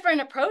with a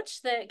different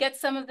approach that gets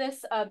some of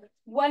this.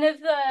 One of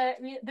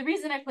the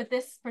reason I put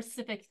this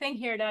specific thing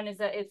here down is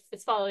that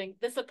it's following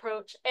this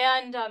approach,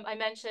 and I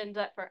mentioned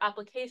that for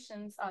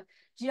applications,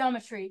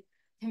 geometry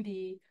can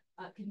be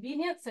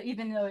convenient. So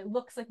even though it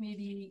looks like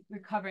maybe we're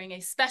covering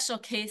a special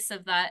case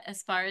of that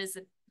as far as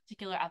a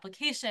particular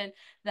application,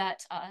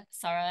 that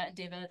Sarah and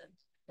David and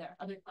their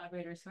other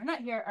collaborators who are not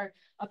here are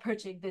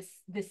approaching this.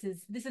 This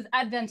is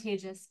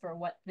advantageous for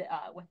what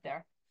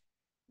their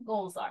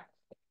goals are.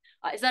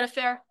 Is that a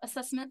fair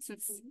assessment?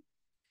 Since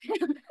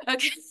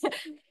okay,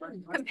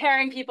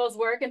 comparing people's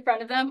work in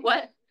front of them.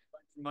 What?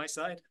 From my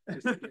side.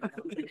 Is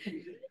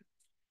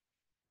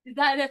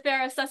that a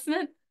fair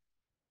assessment?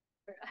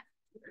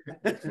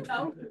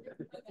 No?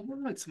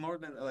 It's more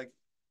than like.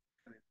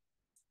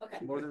 Okay.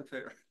 More than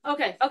fair.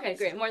 Okay,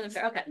 great. More than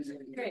fair. Okay,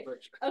 great.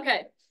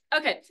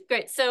 Okay,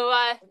 great. So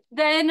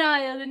then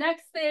the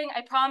next thing,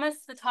 I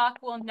promise the talk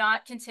will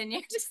not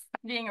continue just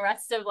being a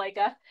rest of like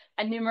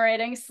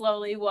enumerating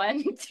slowly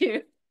 1,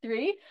 2,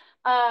 3.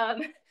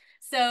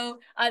 So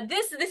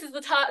this is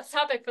the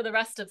topic for the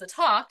rest of the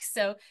talk.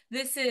 So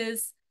this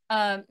is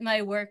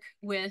my work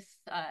with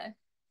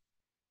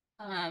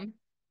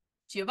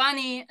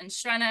Giovanni and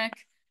Schrenek.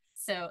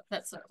 So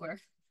that's what we're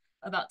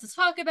about to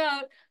talk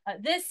about.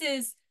 This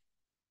is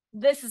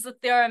the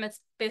theorem.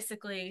 It's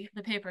basically,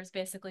 the paper is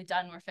basically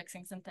done. We're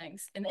fixing some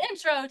things in the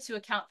intro to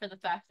account for the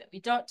fact that we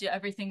don't do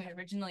everything we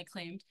originally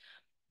claimed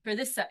for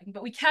this setting,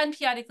 but we can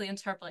p-adically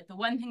interpolate. The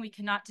one thing we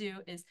cannot do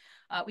is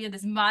we have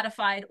this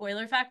modified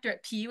Euler factor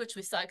at P, which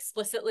we saw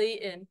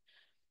explicitly in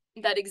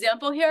that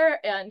example here,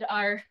 and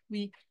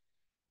we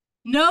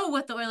know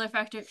what the Euler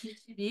factor at P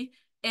should be,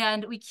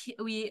 and we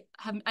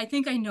have, I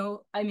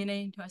know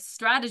a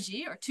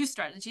strategy or 2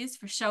 strategies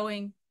for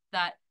showing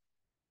that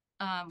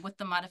what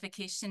the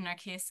modification in our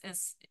case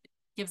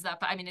gives that,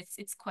 but I mean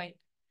it's quite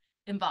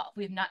involved.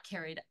 We have not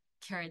carried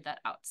that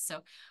out.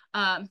 So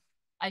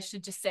I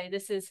should just say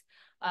this is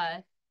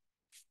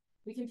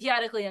we can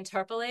p-adically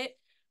interpolate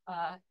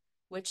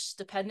which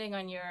depending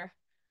on your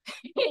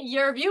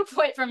your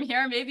viewpoint from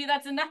here, maybe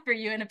that's enough for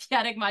you in a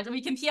p-adic module.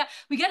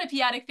 We get a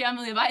p-adic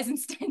family of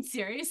Eisenstein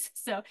series,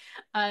 so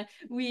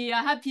we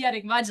have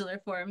p-adic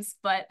modular forms,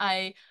 but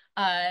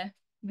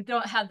we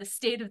don't have the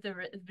state of the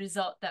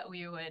result that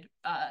we would,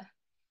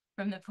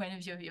 from the point of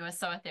view of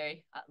USO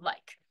theory,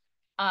 like.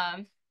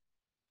 Um,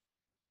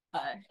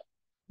 uh,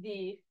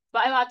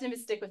 but I'm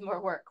optimistic with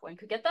more work one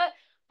could get that.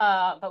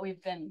 But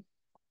we've been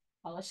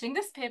polishing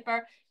this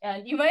paper,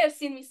 and you might have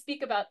seen me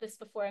speak about this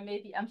before and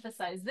maybe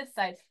emphasize this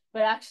side,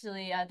 but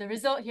actually the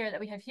result here that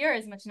we have here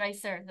is much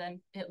nicer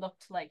than it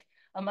looked like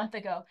a month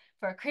ago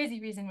for a crazy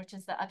reason, which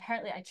is that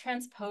apparently I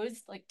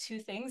transposed like two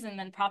things and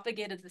then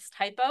propagated this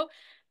typo.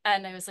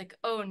 And I was like,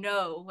 oh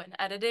no, when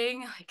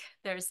editing, like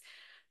there's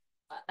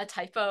a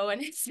typo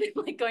and it's been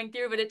like going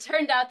through, but it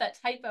turned out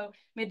that typo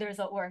made the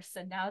result worse.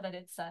 And now that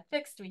it's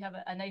fixed, we have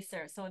a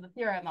nicer, so the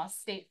theorem I'll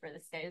state for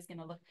this guy is going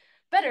to look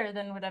better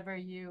than whatever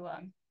you,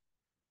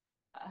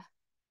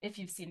 if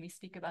you've seen me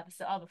speak about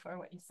this at all before,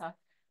 what you saw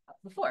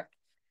before.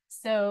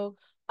 So,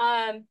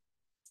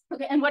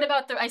 okay, and what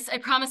about I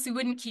promised we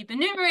wouldn't keep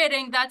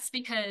enumerating. That's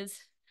because,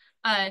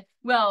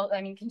 well,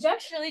 I mean,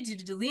 conjecturally, due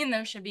to Deligne,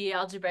 there should be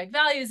algebraic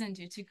values, and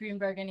due to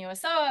Greenberg and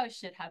USO, we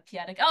should have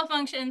p-adic L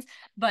functions,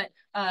 but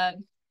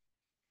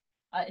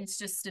it's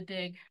just a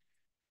big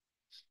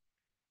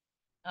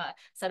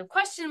set of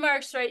question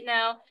marks right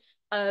now.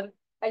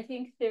 I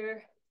think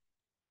there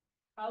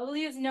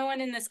probably is no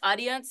one in this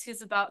audience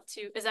who's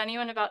is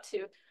anyone about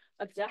to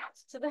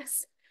object to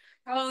this?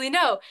 Probably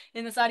no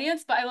in this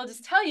audience, but I will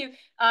just tell you,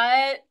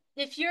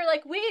 if you're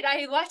like, wait,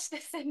 I watched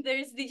this and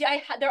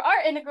there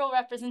are integral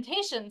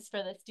representations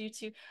for this due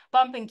to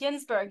Bump and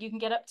Ginsburg. You can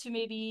get up to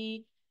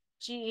maybe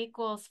G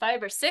equals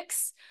 5 or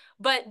 6,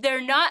 but they're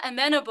not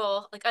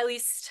amenable, like at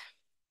least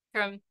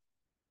from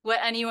what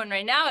anyone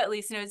right now at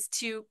least knows,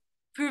 to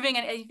proving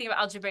anything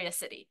about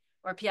algebraicity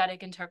or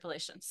p-adic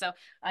interpolation. So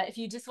if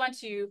you just want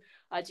to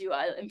do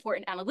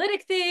important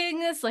analytic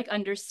things, like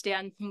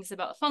understand things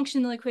about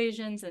functional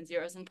equations and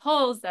zeros and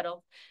poles,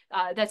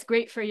 that's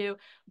great for you,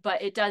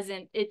 but it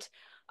doesn't,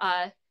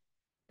 so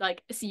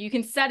you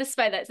can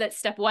satisfy that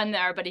step one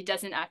there, but it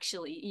doesn't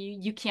actually,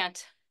 you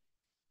can't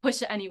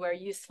push it anywhere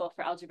useful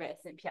for algebraic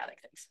and p-adic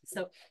things.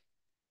 So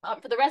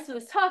for the rest of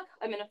this talk,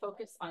 I'm going to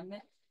focus on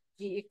the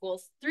G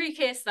equals 3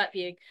 case, that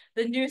being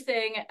the new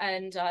thing,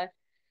 and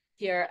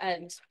here,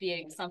 and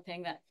being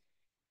something that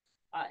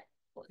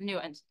new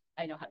and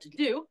I know how to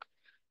do.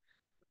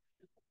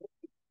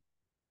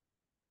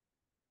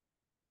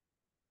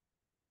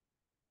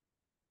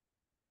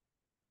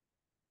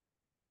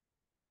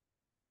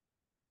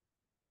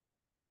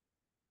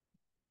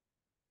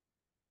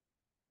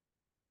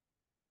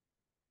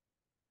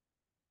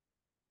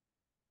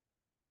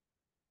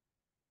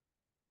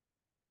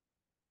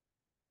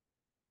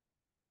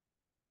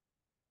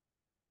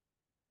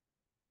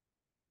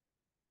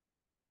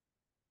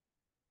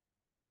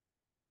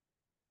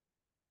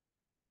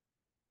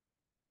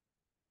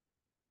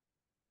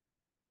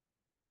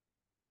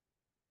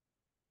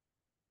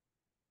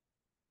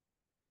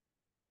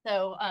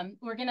 So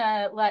we're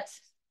gonna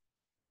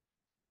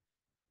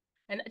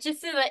and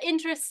just in the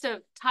interest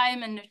of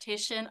time and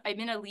notation, I'm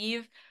gonna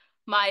leave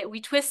we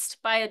twist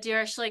by a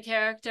Dirichlet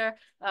character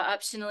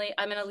optionally.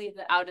 I'm gonna leave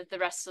it out of the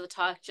rest of the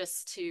talk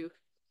just to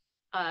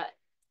I'll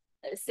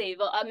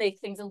make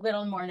things a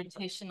little more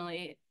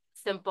notationally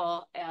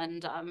simple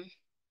and not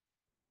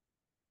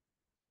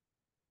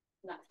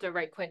to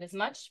write quite as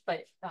much,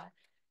 but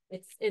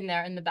it's in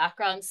there in the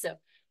background. So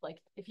like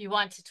if you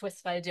want to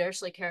twist by a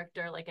Dirichlet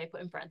character, like I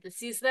put in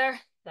parentheses there,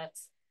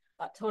 that's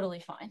totally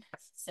fine.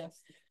 So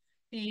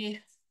the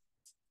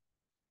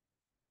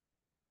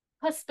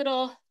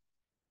hospital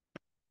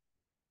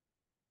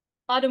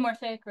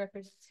automorphic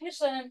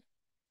representation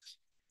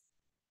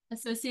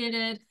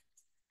associated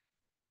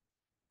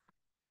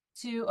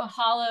to a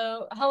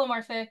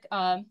holomorphic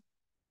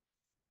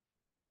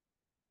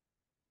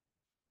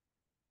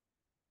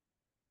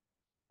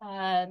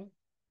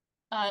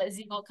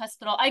Siebel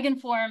cuspidal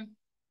eigenform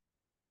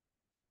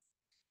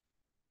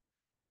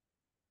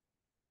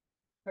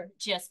for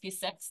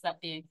GSP6,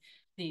 that being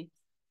the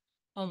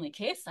only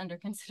case under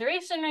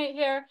consideration right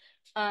here.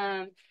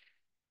 I'll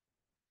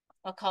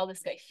call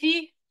this guy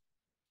phi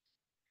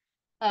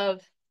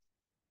of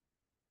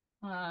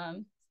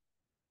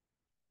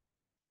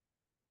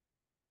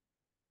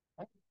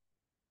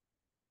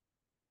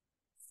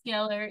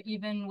scalar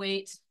even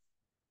weight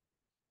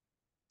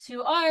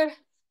 2r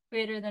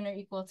greater than or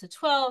equal to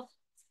 12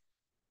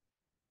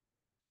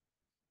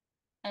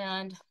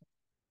 and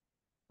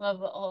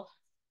level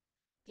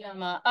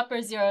gamma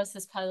upper zeros.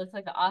 This probably looks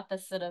like the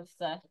opposite of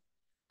the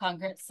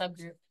congruent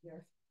subgroup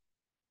you're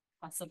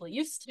possibly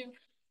used to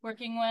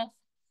working with.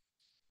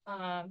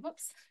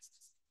 Whoops.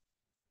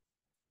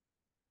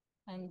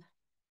 And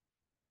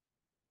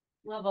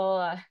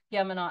level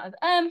gamma naught of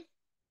m.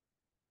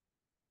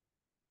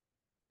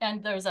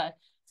 And there's a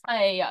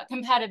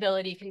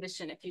compatibility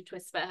condition. If you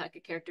twist by a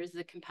Hecke character, is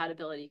the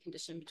compatibility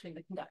condition between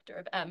the conductor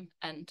of M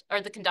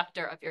or the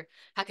conductor of your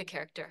Hecke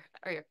character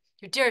or your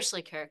your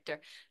Dirichlet character,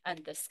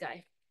 and this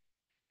guy,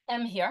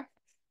 M here,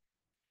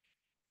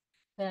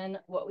 then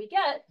what we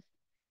get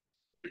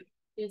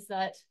is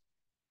that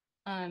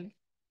the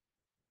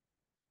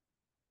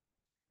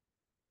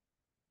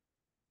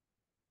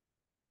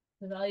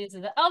values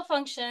of the L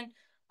function,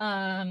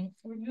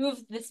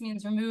 this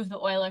means remove the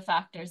Euler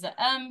factors at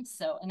M,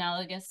 so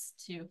analogous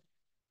to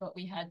what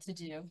we had to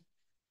do.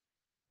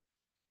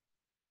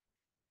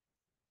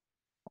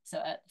 So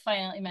at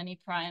finitely many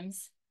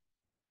primes,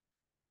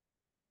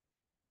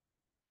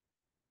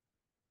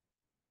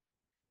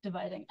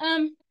 dividing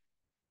M.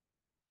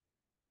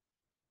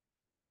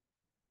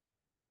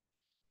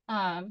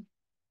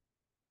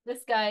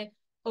 This guy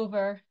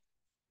over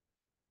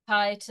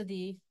pi to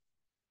the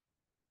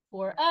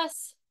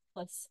 4s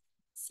plus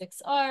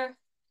 6r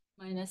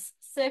minus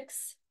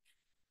 6.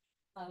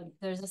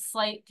 There's a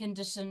slight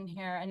condition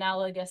here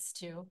analogous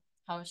to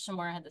how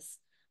Shimura had this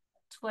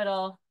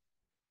twiddle.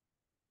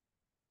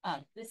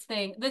 This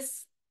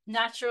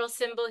natural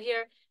symbol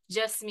here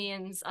just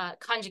means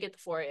conjugate the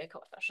Fourier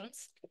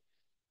coefficients.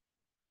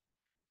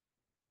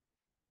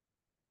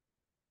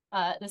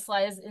 This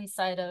lies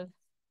inside of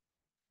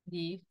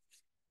the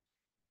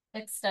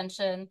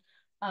extension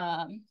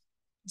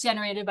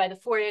generated by the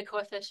Fourier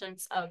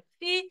coefficients of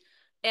phi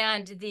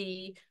and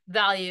the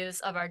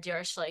values of our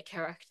Dirichlet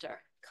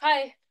character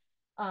chi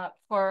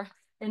for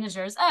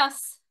integers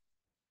s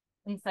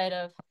inside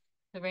of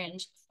the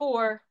range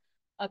 4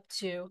 up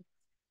to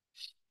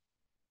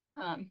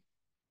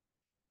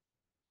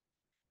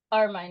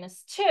r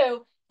minus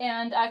 2.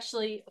 And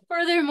actually,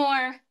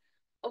 furthermore,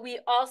 we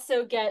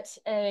also get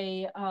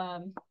a,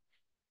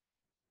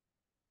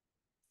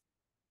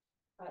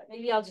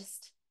 maybe I'll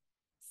just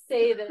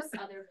say this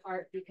other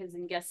part because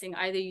I'm guessing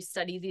either you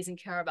study these and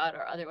care about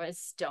or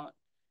otherwise don't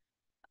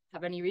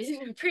have any reason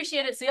to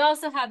appreciate it. So we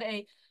also have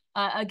a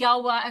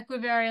Galois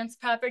equivariance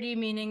property,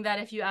 meaning that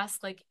if you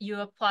ask, like, you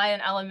apply an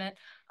element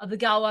of the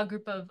Galois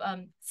group of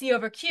C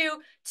over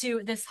Q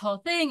to this whole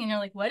thing, and you're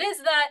like, what is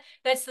that?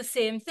 That's the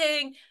same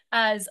thing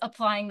as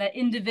applying that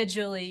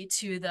individually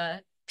to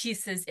the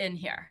pieces in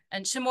here.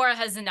 And Shimura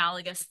has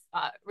analogous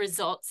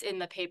results in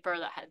the paper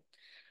that had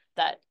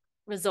that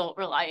result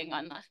relying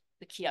on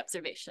the key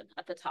observation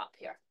at the top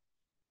here.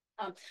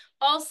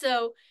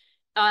 Also,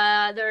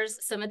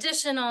 there's some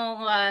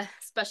additional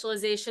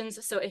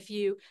specializations. So if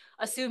you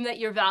assume that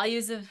your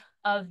values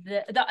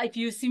if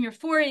you assume your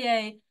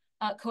Fourier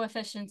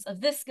coefficients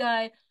of this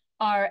guy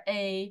are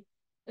if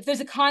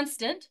there's a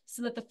constant,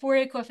 so that the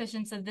Fourier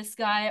coefficients of this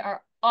guy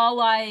are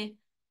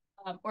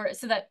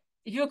so that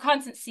if you have a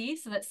constant C,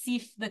 so that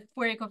the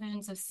Fourier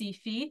coefficients of C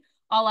phi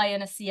all lie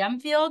in a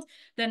CM field,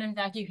 then in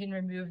fact you can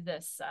remove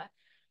this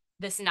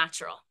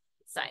natural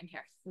sign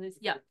here. So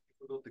yeah.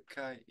 About the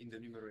chi in the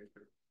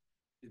numerator.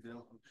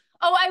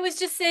 Oh, I was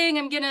just saying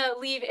I'm gonna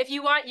leave. If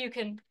you want, you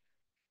can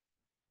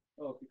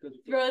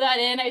throw that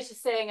in. I was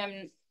just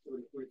saying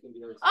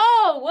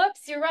Oh,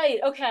 whoops, you're right.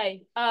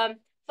 Okay.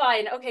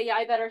 Fine. Okay, yeah,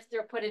 I better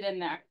put it in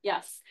there.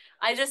 Yes.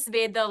 I just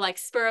made the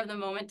spur of the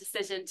moment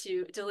decision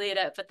to delete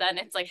it, but then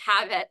it's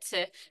habit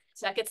to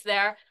check it's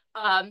there.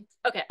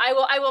 Okay, I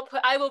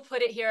will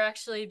put it here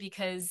actually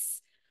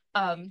because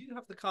you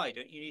have the chi,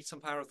 don't you need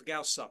some power of the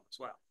Gauss sum as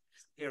well?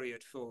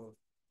 Period for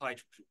pi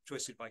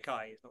twisted by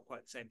chi is not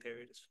quite the same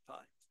period as for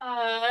pi.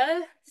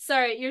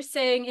 Sorry, you're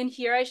saying in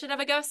here I should have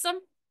a Gauss sum?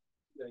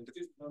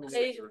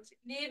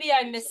 Maybe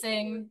I'm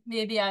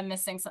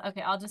missing some.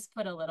 Okay, I'll just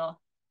put a little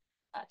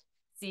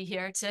C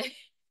here to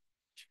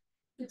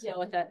deal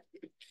with it.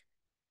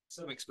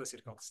 Some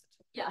explicit constant.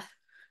 Yeah.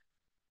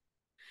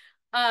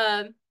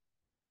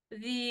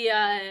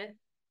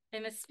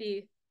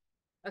 MSB.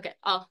 Okay,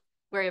 I'll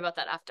worry about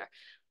that after.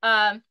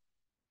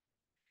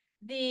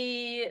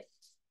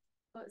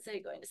 What was I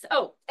going to say?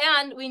 Oh,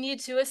 and we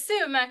need to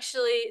assume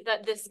actually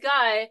that this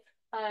guy,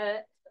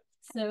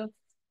 to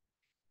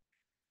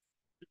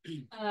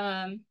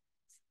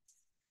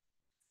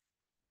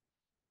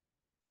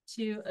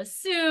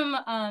assume,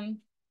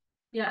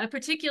 a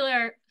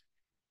particular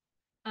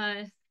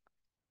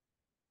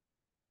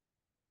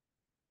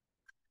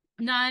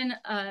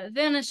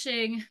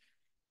non-vanishing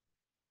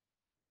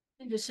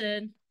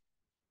condition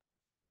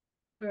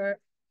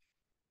for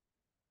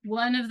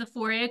one of the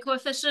Fourier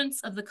coefficients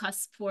of the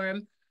cusp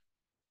form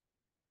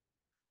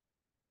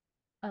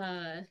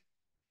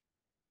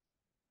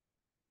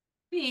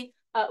B.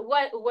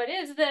 What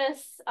is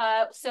this?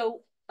 What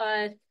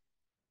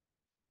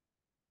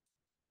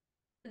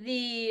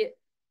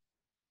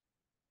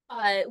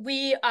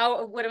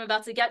I'm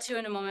about to get to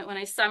in a moment when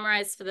I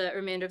summarize for the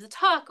remainder of the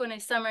talk, when I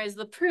summarize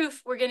the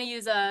proof, we're going to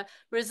use a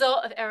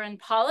result of Aaron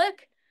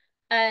Pollock,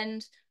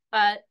 and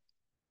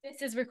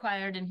this is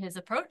required in his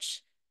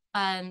approach,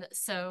 and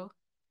so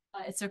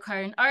it's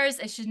required in ours.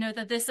 I should note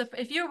that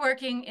if you're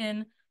working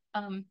in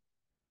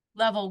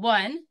level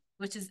 1,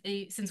 which is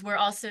since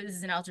this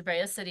is an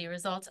algebraicity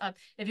result,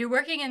 if you're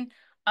working in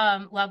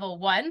level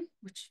 1,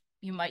 which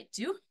you might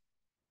do,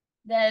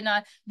 then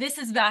this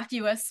is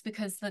vacuous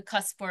because the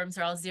cusp forms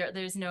are all zero.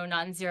 There's no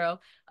non-zero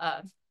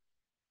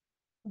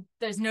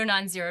there's no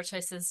non-zero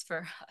choices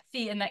for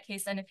phi in that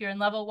case. And if you're in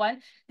level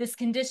 1, this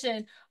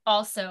condition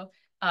also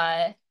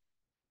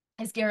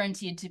is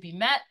guaranteed to be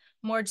met.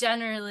 More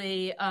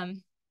generally,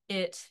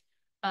 it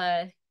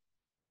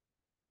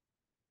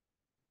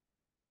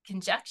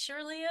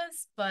conjecturally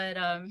is, but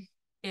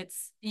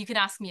you can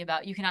ask me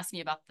about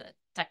the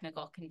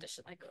technical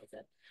condition that goes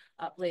in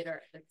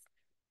later. It's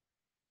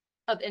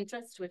of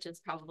interest, which is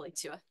probably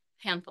to a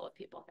handful of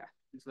people here.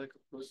 It's like a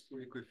plus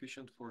Fourier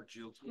coefficient for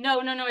GL2.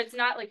 No, it's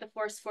not like the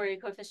forced Fourier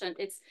coefficient.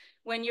 It's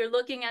when you're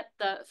looking at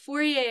the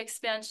Fourier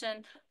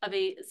expansion of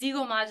a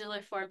Siegel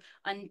modular form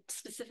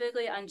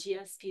specifically on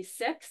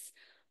GSP6.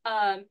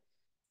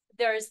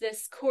 There's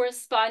this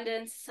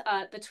correspondence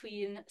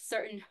between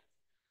certain.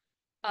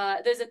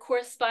 There's a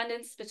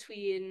correspondence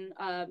between.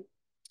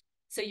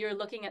 So you're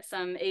looking at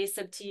some a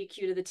sub t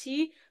q to the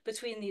t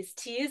between these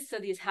t's. So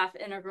these half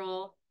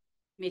integral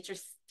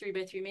matrix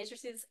 3x3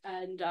 matrices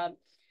and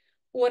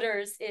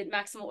orders in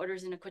maximal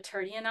orders in a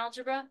quaternion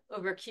algebra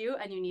over Q,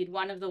 and you need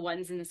one of the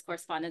ones in this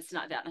correspondence to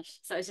not vanish.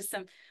 So it's just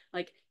some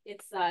like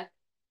it's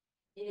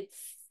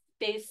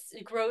base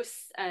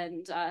gross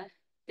and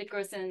Dick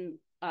Gross and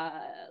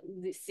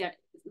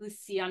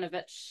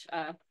Lucianovich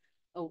a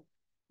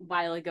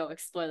while ago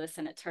explored this,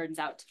 and it turns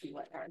out to be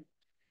what are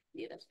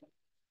needed.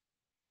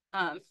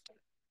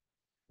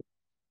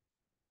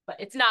 But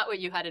it's not what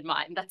you had in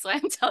mind. That's why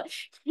I'm telling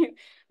you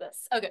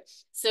this. Okay,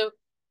 so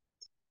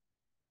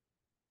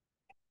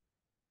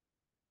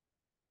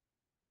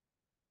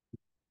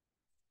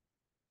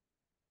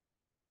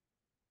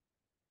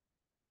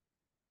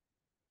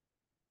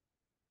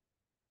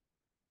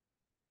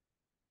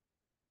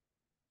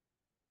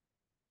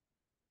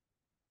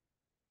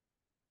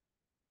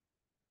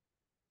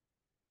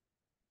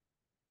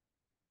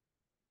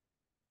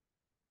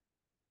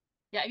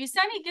yeah, you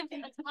saw me give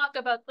a talk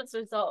about this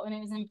result when it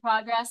was in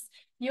progress.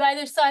 You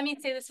either saw me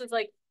say this was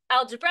like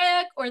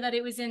algebraic, or that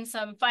it was in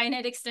some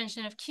finite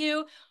extension of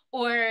Q,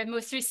 or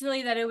most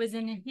recently that it was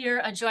in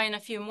here, join a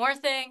few more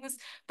things,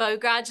 but we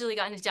gradually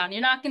gotten it down.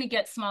 You're not going to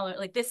get smaller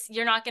like this.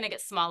 You're not going to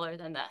get smaller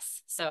than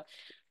this. So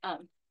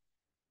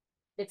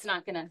it's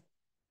not going to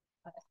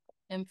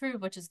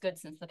improve, which is good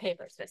since the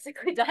paper is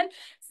basically done.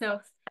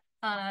 So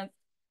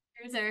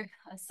here's a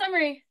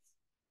summary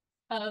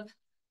of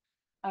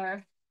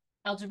our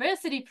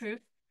algebraicity proof.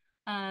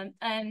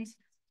 And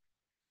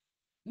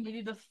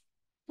maybe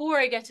before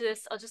I get to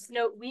this, I'll just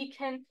note we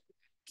can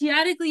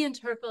p-adically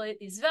interpolate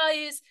these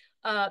values.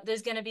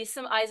 There's going to be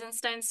some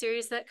Eisenstein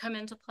series that come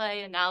into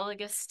play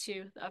analogous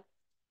to the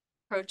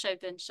approach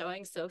I've been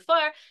showing so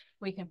far.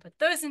 We can put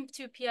those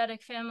into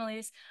p-adic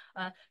families.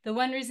 The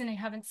one reason I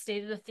haven't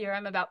stated a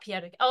theorem about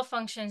p-adic L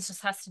functions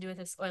just has to do with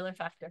this Euler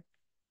factor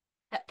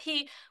at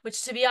p,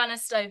 which to be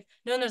honest, I've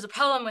known there's a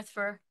problem with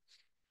for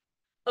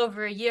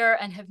over a year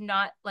and have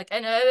not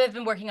and I've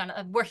been working on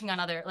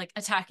other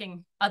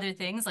attacking other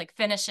things, like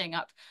finishing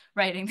up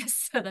writing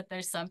this so that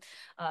there's some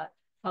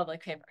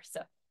public paper.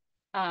 So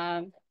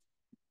all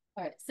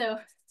right, so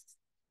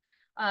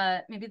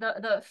maybe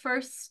the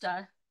first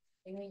thing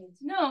we need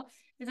to know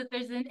is that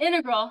there's an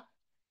integral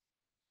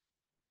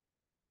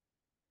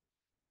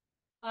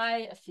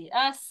I of phi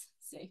s.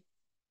 Let's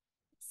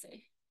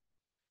see.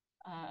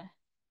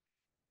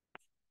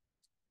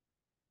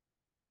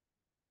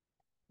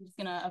 I'm just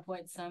gonna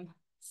avoid some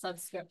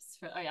subscripts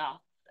for, oh yeah,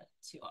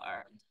 the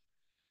 2R.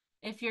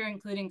 If you're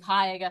including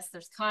chi, I guess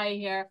there's chi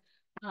here.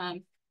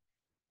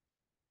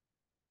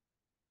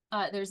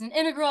 There's an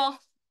integral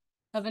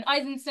of an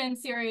Eisenstein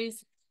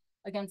series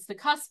against the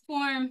cusp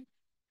form.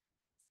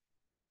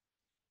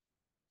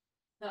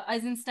 The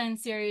Eisenstein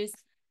series,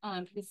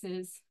 this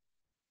is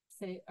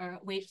say our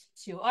weight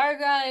 2R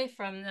guy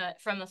from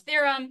the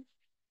theorem,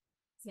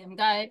 same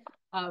guy.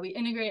 We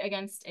integrate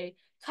against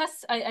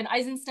an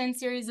Eisenstein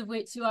series of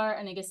weight 2R,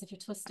 and I guess if you're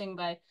twisting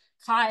by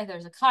chi,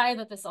 there's a chi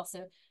that this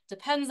also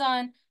depends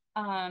on.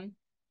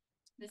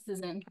 This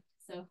is in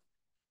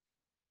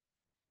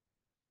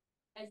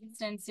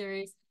Eisenstein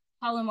series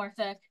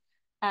holomorphic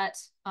at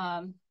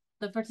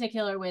the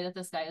particular way that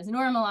this guy is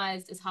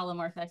normalized is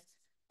holomorphic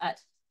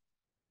at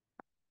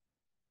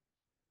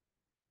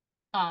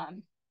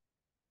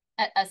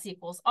S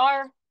equals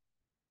R.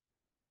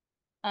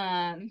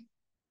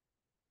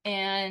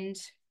 And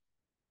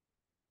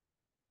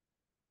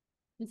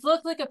this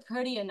looks like a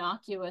pretty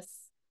innocuous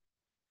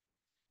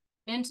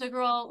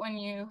integral when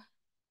you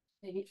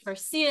maybe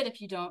first see it,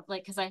 if you don't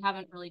because I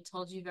haven't really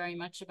told you very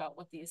much about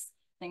what these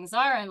things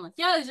are. I'm like,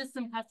 yeah, there's just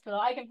some Pascal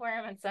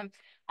eigenform and some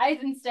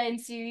Eisenstein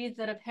series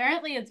that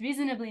apparently is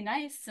reasonably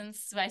nice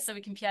since so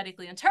we can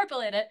p-adically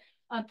interpolate it.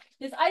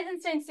 This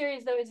Eisenstein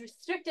series, though, is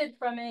restricted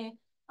from a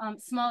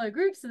smaller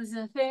group. So this is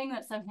a thing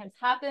that sometimes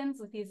happens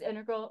with these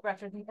integral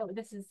referencing. Oh,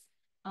 this is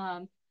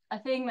a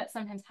thing that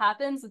sometimes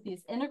happens with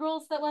these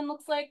integrals that one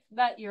looks like,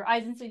 that your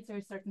Eisenstein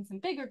series starts in some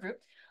bigger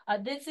group.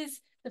 This is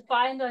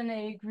defined on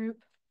a group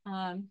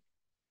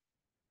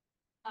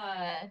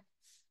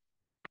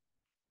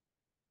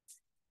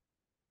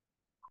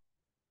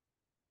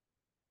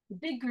the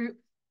big group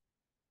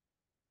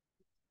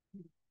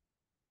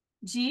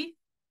G,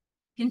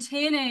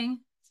 containing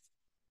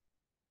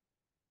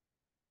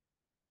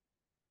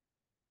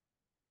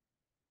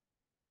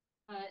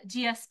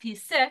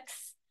GSP6,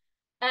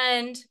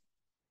 and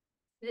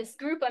this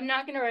group, I'm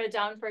not going to write it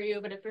down for you,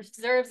 but it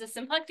preserves a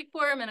symplectic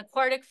form and a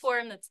quartic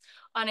form that's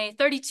on a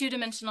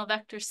 32-dimensional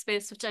vector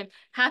space, which I'm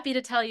happy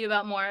to tell you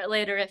about more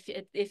later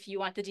if you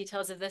want the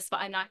details of this, but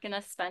I'm not going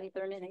to spend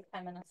the remaining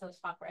 10 minutes of this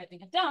talk writing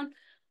it down.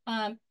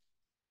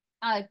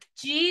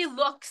 G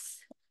looks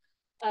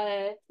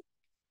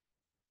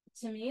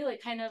to me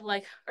like kind of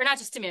like, or not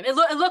just to me,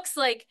 it looks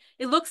like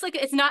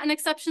it's not an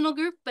exceptional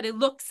group, but it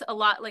looks a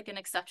lot like an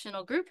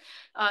exceptional group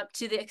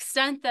to the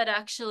extent that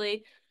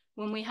actually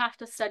when we have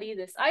to study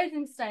this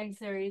Eisenstein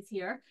series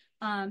here,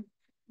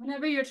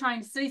 whenever you're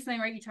trying to study something,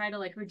 right, you try to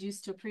like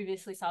reduce to a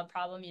previously solved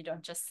problem. You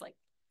don't just like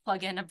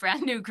plug in a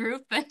brand new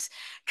group and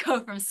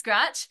go from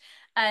scratch.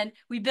 And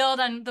we build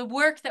on the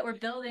work that we're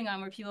building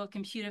on where people have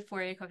computed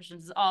Fourier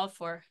coefficients is all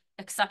for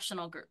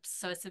exceptional groups.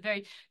 So it's a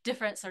very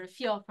different sort of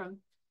feel from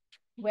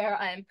where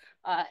I'm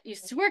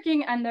used to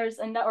working. And there's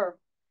another,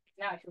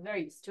 now I feel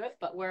very used to it,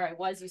 but where I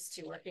was used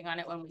to working on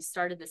it when we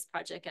started this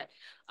project at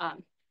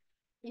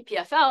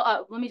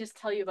EPFL. Let me just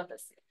tell you about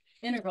this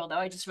integral, though.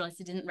 I just realized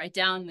I didn't write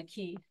down the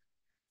key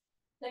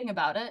thing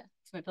about it.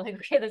 So I feel like,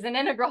 okay, there's an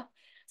integral.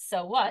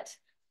 So what?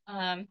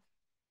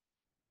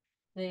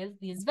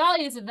 These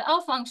values of the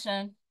L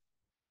function,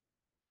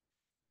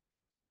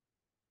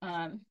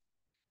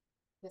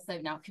 guess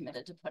I've now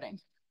committed to putting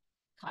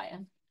chi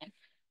in,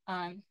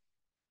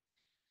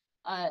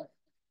 are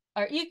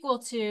equal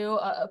to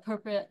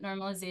appropriate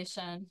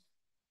normalization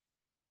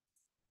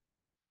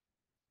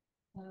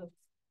of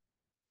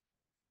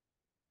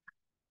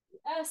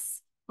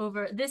S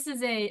over, this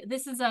is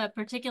a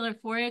particular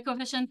Fourier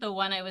coefficient, the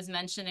one I was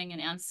mentioning in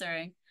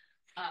answering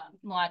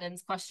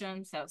Mladen's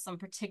question. So some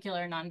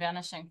particular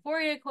non-vanishing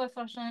Fourier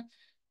coefficient.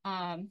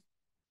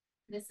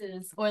 This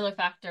is Euler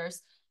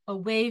factors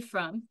away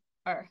from,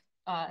 or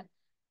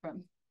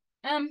from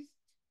M.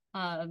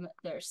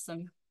 There's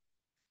some,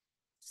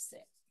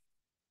 say,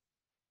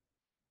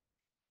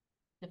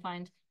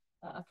 defined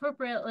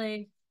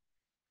appropriately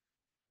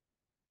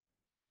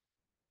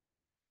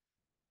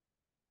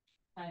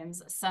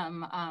times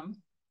some,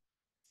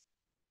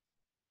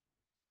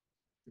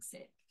 let's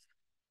see,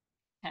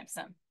 times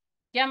some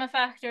gamma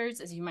factors,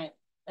 as you might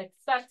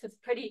expect. It's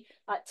pretty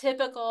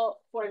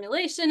typical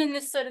formulation in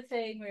this sort of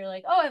thing where you're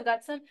like, oh, I've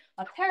got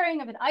a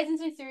pairing of an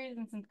Eisenstein series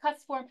and some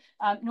Cutts form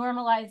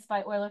normalized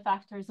by Euler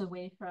factors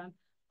away from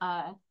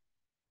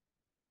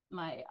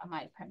my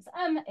primes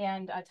M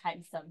and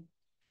times some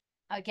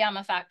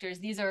gamma factors.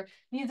 These are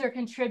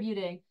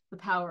contributing the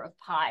power of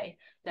pi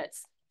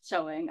that's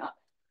showing up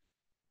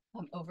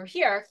over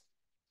here.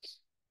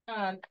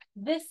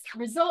 This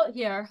result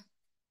here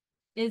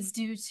is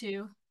due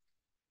to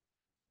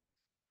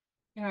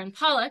Aaron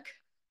Pollock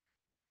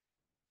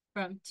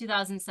from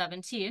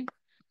 2017,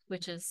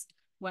 which is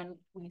when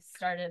we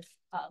started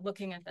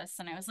looking at this.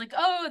 And I was like,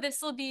 oh,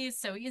 this will be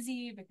so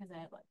easy because I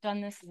have done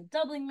this in a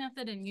doubling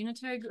method and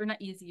unitary, or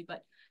not easy,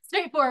 but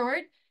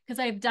straightforward, because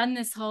I've done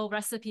this whole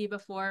recipe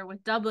before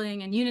with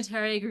doubling and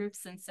unitary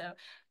groups. And so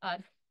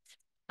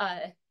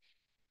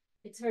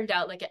it turned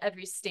out like at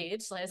every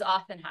stage, like as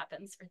often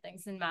happens for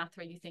things in math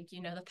where you think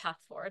you know the path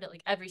forward, at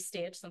like every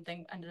stage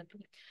something ended up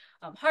being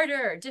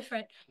harder or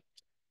different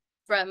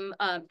from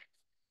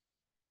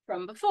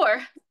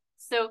before.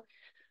 So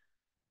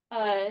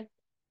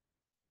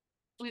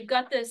we've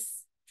got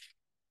this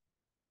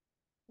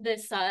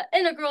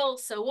integral.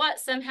 So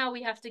what? Somehow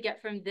we have to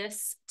get from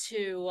this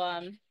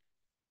to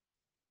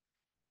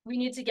we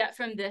need to get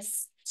from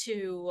this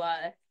to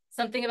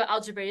something about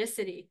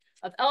algebraicity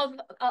of L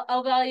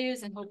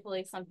values, and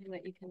hopefully something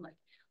that you can like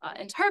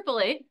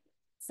interpolate.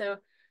 So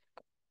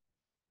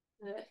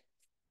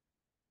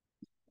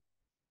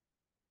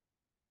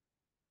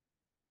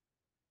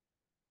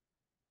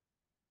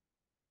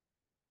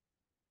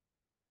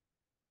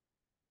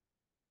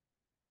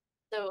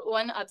so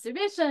one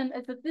observation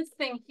is that this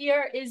thing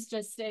here is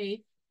just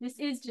a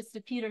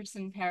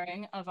Peterson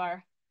pairing of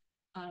our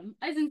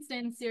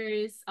Eisenstein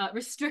series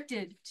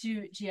restricted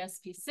to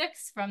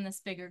GSP6 from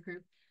this bigger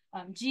group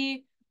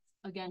G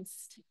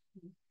against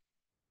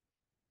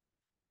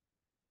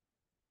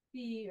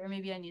B, or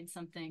maybe I need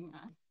something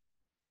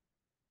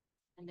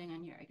ending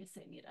on here. I guess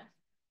I need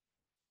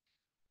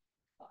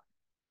a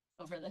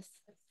over this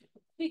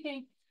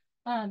speaking.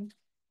 One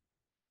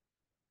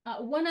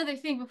other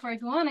thing before I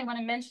go on, I want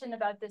to mention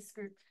about this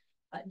group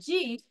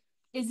G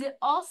is it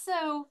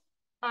also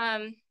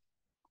so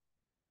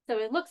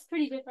it looks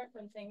pretty different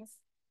from things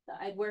that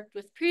I'd worked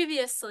with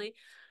previously,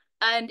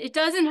 and it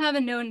doesn't have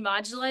a known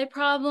moduli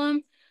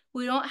problem.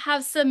 We don't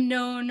have some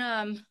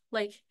known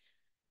like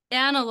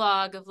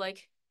analog of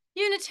like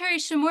unitary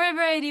Shimura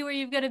variety where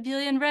you've got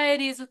abelian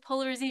varieties with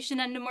polarization,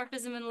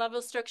 endomorphism, and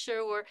level structure,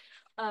 or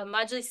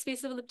moduli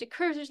space of elliptic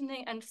curves or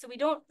something. And so we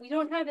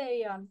don't have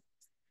a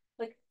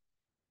like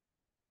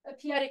a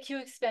p-adic Q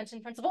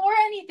expansion principle or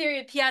any theory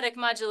of p-adic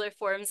modular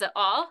forms at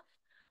all.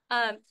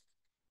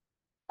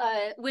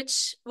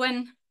 Which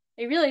when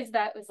I realized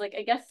that was like,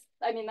 I guess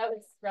I mean, that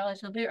was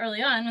relatively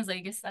early on. I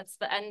guess that's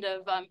the end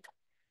of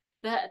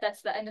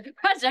that's the end of the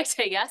project,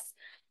 I guess.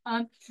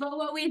 But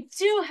what we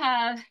do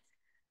have,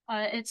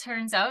 it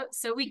turns out,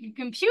 so we can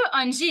compute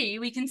on G.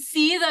 We can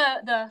see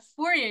the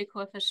Fourier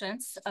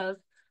coefficients of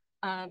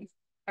our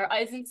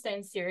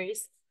Eisenstein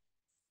series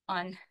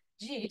on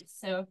G.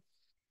 So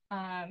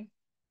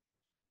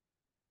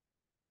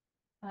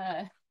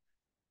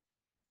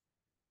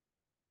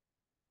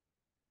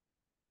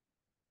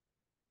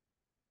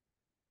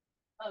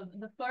of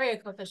the Fourier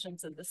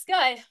coefficients of this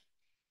guy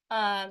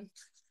have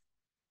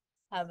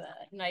a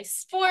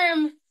nice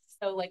form.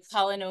 So like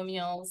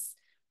polynomials,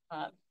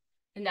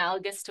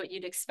 analogous to what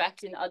you'd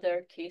expect in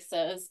other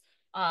cases.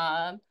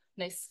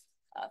 Nice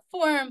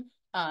form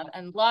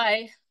and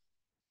lie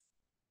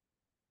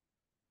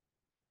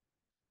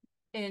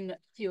in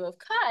Q of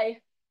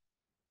chi.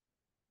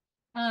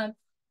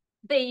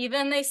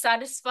 They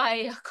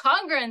satisfy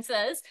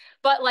congruences,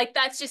 but like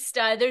that's just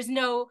there's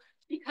no,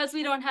 because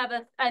we don't have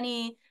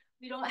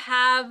we don't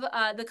have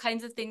the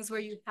kinds of things where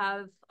you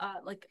have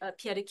like a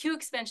p-adic Q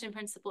expansion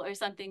principle or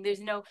something.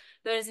 There's no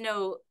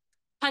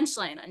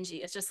punchline on G.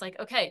 It's just like,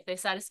 okay, if they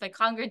satisfy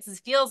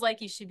congruences, feels like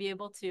you should be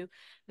able to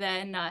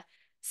then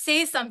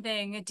say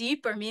something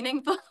deep or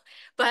meaningful,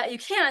 but you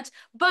can't.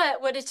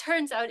 But what it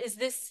turns out is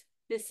this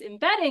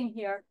embedding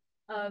here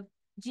of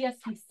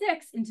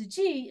GSP6 into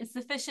G is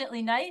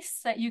sufficiently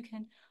nice that you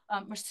can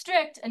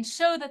restrict and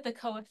show that the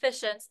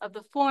coefficients of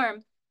the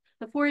form,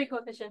 the Fourier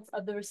coefficients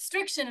of the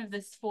restriction of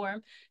this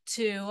form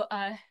to,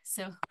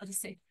 so I'll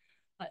just say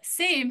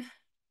same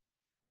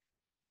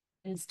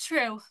is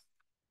true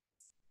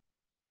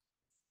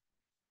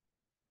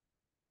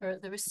for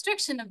the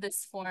restriction of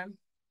this form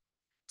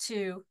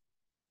to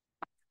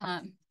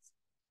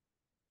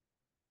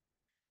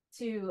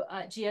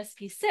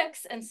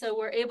GSP6. And so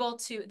we're able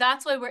to,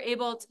 that's why we're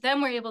able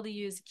to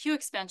use Q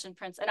expansion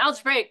principle, an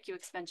algebraic Q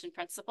expansion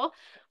principle.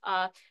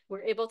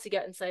 We're able to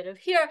get inside of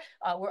here.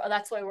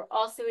 That's why we're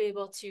also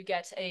able to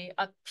get a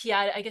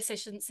p-adic, I guess I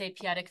shouldn't say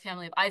p-adic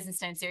family of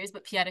Eisenstein series,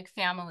 but p-adic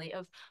family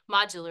of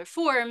modular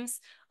forms.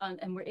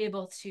 And we're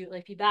able to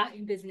like be back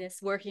in business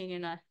working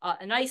in a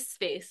nice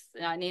space,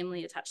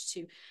 namely attached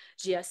to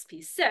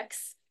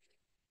GSP6.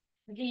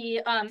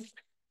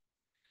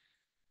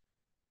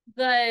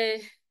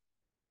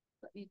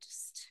 Let me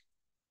just,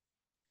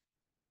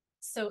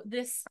 so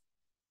this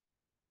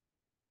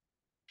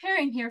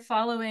pairing here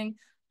following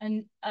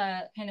an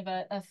kind of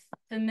a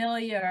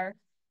familiar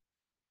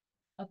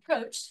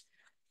approach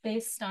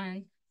based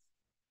on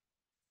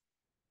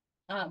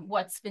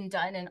what's been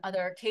done in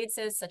other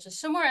cases, such as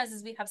Shimura's,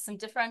 is we have some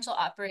differential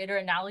operator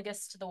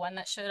analogous to the one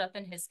that showed up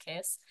in his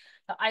case.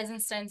 The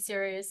Eisenstein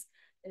series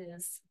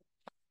is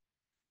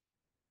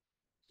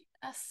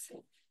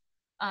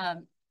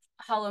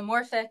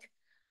holomorphic,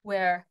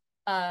 where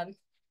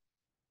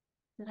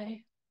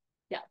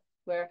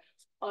where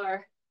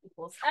R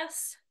equals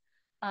S.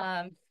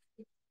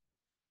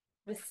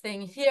 This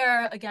thing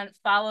here, again,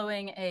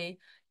 following a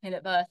kind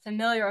of a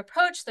familiar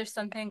approach, there's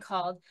something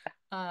called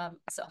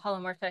so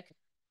holomorphic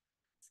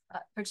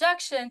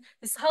projection.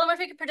 This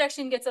holomorphic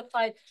projection gets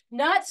applied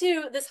not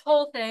to this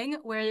whole thing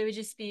where it would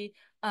just be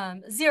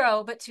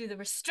 0, but to the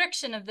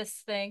restriction of this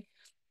thing.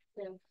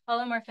 So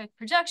holomorphic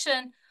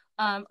projection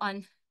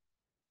on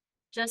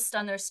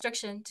the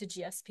restriction to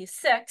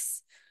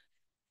GSP6.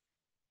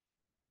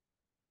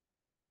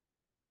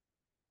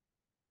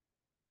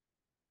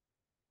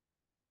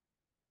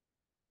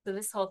 So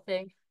this whole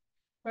thing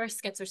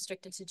first gets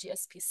restricted to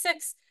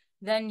GSP6,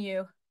 then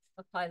you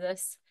apply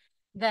this,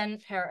 then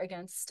pair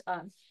against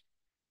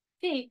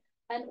P.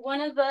 And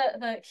one of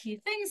the key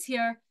things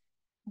here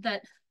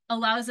that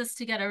allows us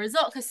to get a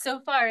result, because so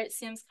far it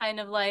seems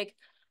kind of like,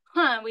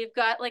 we've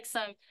got like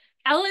some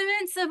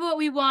elements of what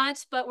we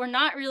want, but we're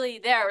not really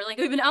there. Like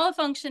we have an L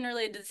function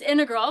related to this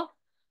integral.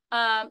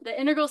 The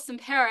integral is some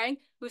pairing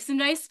with some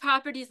nice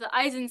properties, the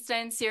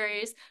Eisenstein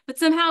series, but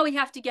somehow we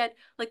have to get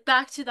like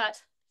back to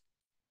that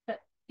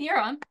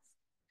theorem.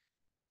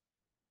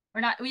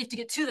 Or not, we have to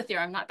get to the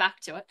theorem, not back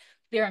to it.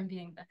 Theorem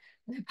being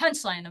the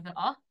punchline of it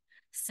all.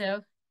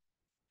 So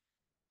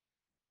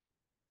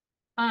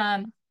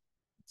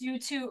due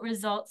to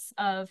results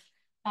of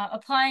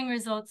applying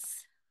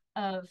results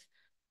of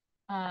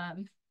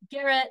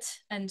Garrett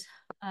and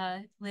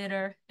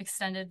later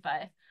extended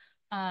by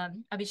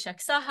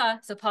Abhishek Saha,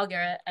 so Paul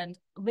Garrett and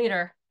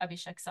later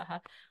Abhishek Saha,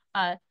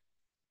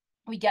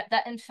 we get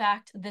that in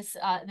fact this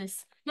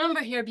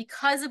number here,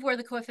 because of where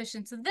the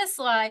coefficients of this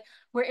lie,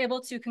 we're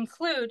able to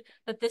conclude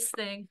that this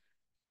thing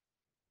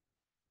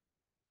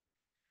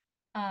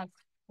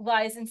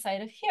lies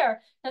inside of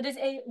here. Now there's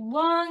a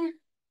long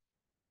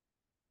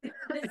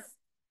this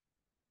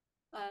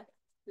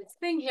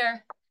thing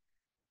here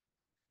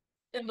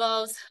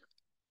involves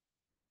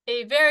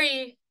a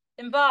very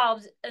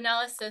involved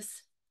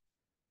analysis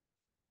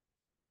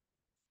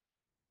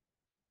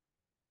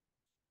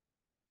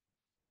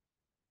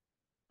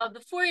of the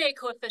Fourier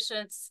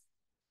coefficients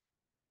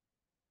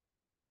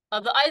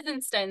of the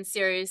Eisenstein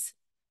series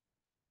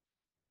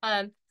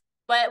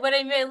But what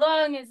I made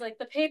long is like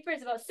the paper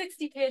is about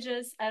 60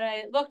 pages, and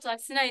I looked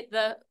last night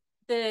the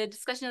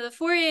discussion of the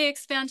Fourier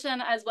expansion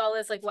as well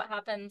as like what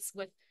happens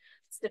with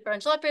this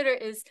differential operator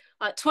is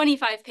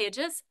 25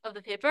 pages of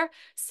the paper.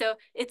 So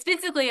it's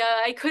basically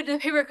the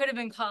paper could have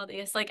been called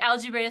it's like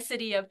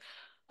algebraicity of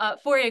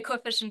Fourier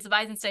coefficients of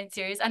Eisenstein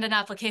series and an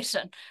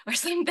application or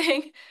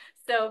something.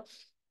 So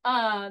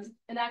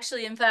and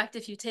actually, in fact,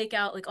 if you take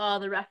out like all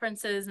the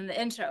references in the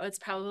intro, it's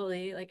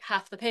probably like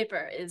half the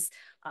paper is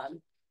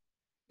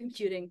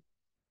computing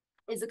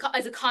is a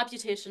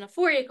computation of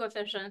Fourier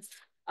coefficients,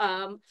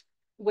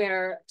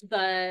 where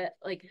the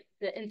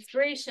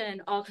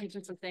inspiration all comes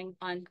from something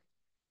on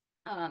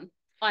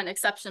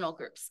exceptional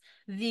groups.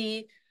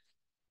 The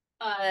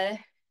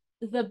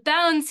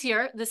bounds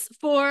here, this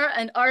 4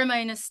 and r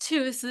minus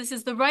 2. So this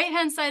is the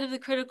right-hand side of the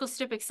critical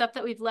strip, except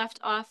that we've left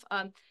off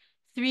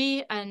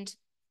 3 and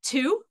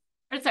 2.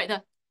 Or sorry,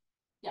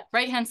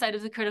 right-hand side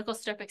of the critical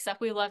strip, except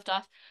we left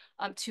off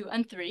 2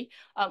 and 3.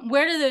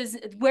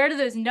 Where do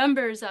those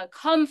numbers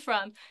come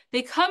from?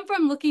 They come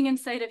from looking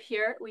inside of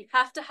here. We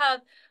have to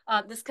have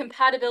this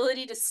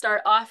compatibility to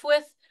start off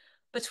with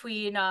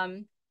between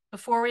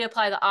before we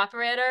apply the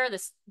operator.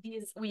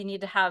 We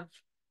need to have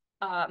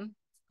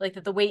like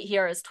that the weight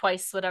here is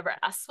twice whatever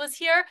S was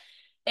here.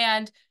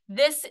 And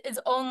this is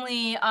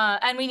only,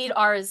 and we need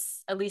R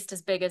is at least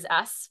as big as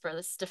S for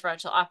this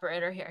differential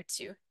operator here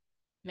to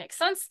make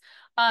sense.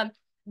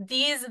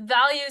 These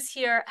values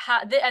here,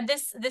 and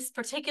this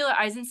particular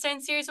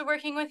Eisenstein series we're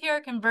working with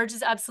here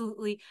converges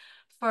absolutely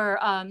for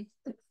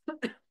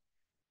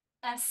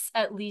S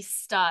at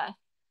least, for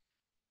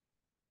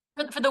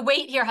the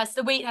weight here,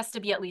 the weight has to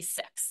be at least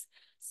 6.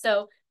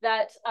 So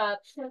that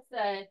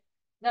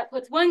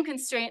puts one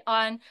constraint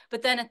on,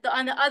 but then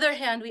on the other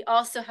hand, we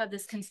also have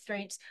this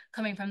constraint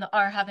coming from the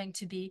R having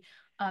to be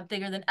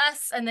bigger than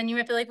S. And then you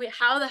might be like, wait,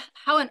 how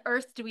on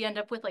earth do we end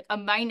up with like a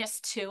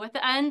 -2 at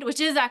the end, which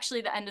is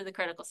actually the end of the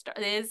critical star.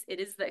 It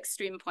is the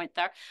extreme point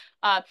there.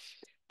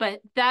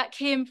 But that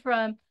came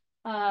from,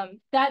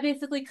 that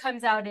basically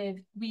comes out of,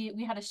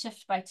 we had a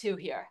shift by 2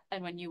 here.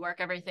 And when you work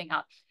everything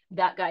out,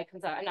 that guy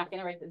comes out. I'm not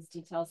going to write those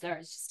details there.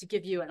 It's just to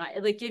give you an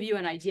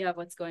idea of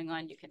what's going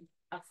on. You can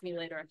ask me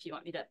later if you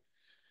want me to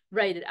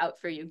write it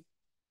out for you.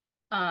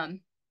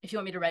 If you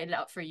want me to write it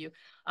out for you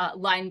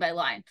line by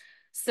line.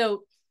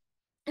 So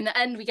in the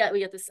end, we get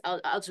this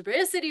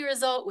algebraicity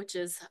result, which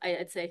is,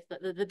 I'd say,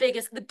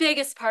 the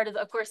biggest part of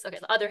of course, okay,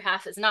 the other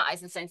half is not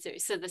Eisenstein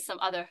series, so there's some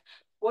other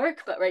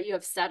work, but right, you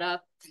have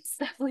setup and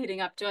stuff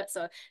leading up to it.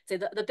 So say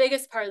the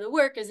biggest part of the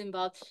work is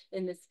involved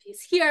in this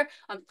piece here.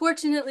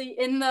 Unfortunately,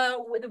 in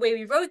the way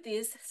we wrote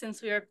these,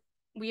 since we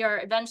are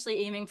eventually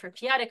aiming for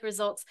p-adic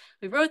results,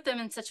 we wrote them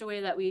in such a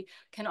way that we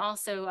can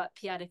also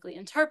p-adically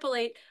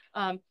interpolate.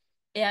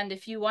 And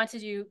if you want to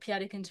do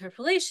p-adic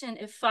interpolation,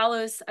 it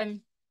follows,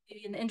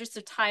 in the interest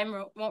of time,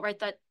 won't write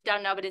that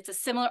down now, but it's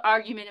a similar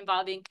argument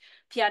involving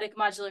p-adic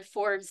modular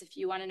forms. If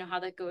you want to know how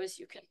that goes,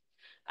 you can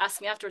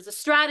ask me afterwards.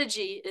 The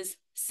strategy is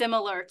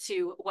similar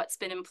to what's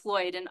been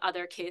employed in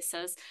other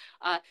cases,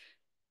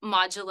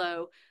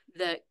 modulo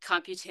the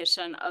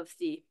computation of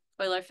the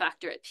Euler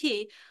factor at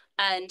P.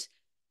 And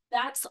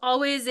that's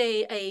always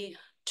a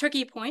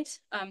tricky point.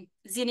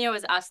 Zinio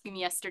was asking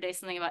me yesterday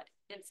something about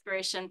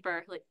inspiration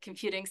for like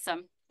computing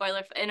some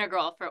Euler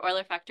integral for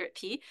Euler factor at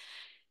P.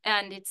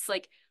 And it's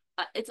like,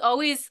 it's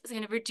always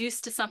kind of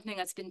reduced to something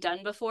that's been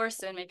done before.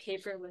 So in my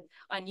paper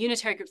on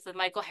unitary groups with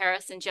Michael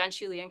Harris and Jan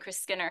Shuley and Chris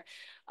Skinner,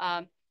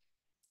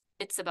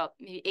 it's about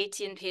maybe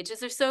 18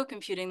 pages or so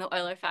computing the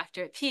Euler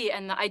factor at P.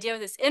 And the idea of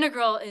this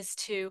integral is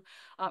to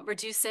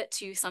reduce it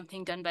to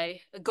something done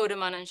by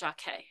Godemont and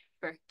Jacquet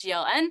for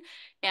GLN.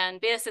 And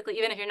basically,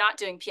 even if you're not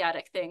doing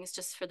p-adic things,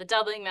 just for the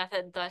doubling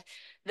method,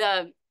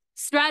 the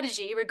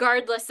strategy,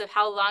 regardless of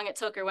how long it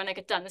took or when it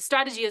got done, the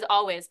strategy is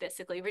always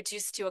basically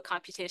reduced to a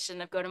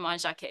computation of Godemont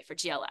and Jacquet for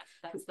GLF.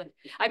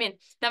 I mean,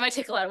 that might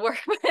take a lot of work,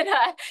 but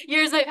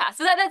years might pass.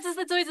 So that's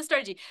always a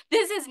strategy.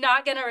 This is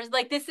not gonna,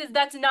 like,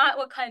 that's not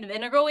what kind of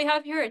integral we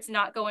have here. It's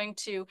not going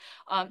to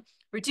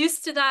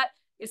reduce to that.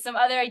 Is some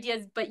other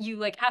ideas, but you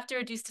like have to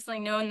reduce to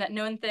something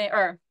known thing,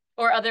 or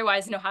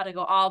otherwise know how to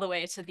go all the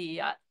way to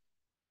the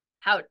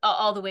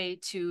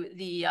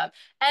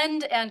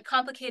end. And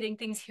complicating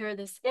things here,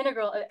 this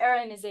integral of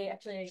Aaron is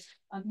actually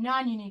a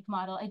non-unique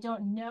model. I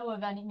don't know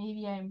of any,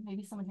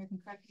 maybe someone here can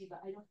correct me,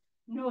 but I don't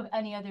know of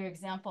any other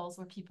examples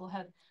where people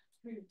have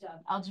proved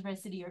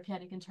algebraicity or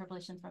p-adic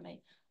interpolation from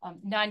a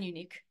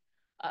non-unique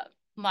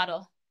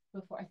model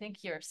before. I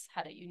think yours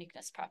had a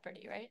uniqueness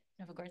property, right?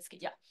 Novogorsky,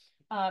 yeah.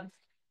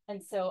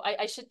 And so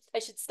I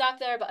should stop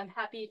there, but I'm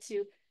happy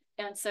to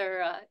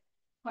answer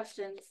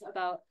questions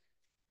about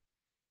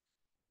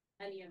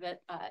any of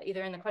it,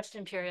 either in the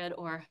question period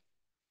or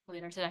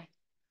later today.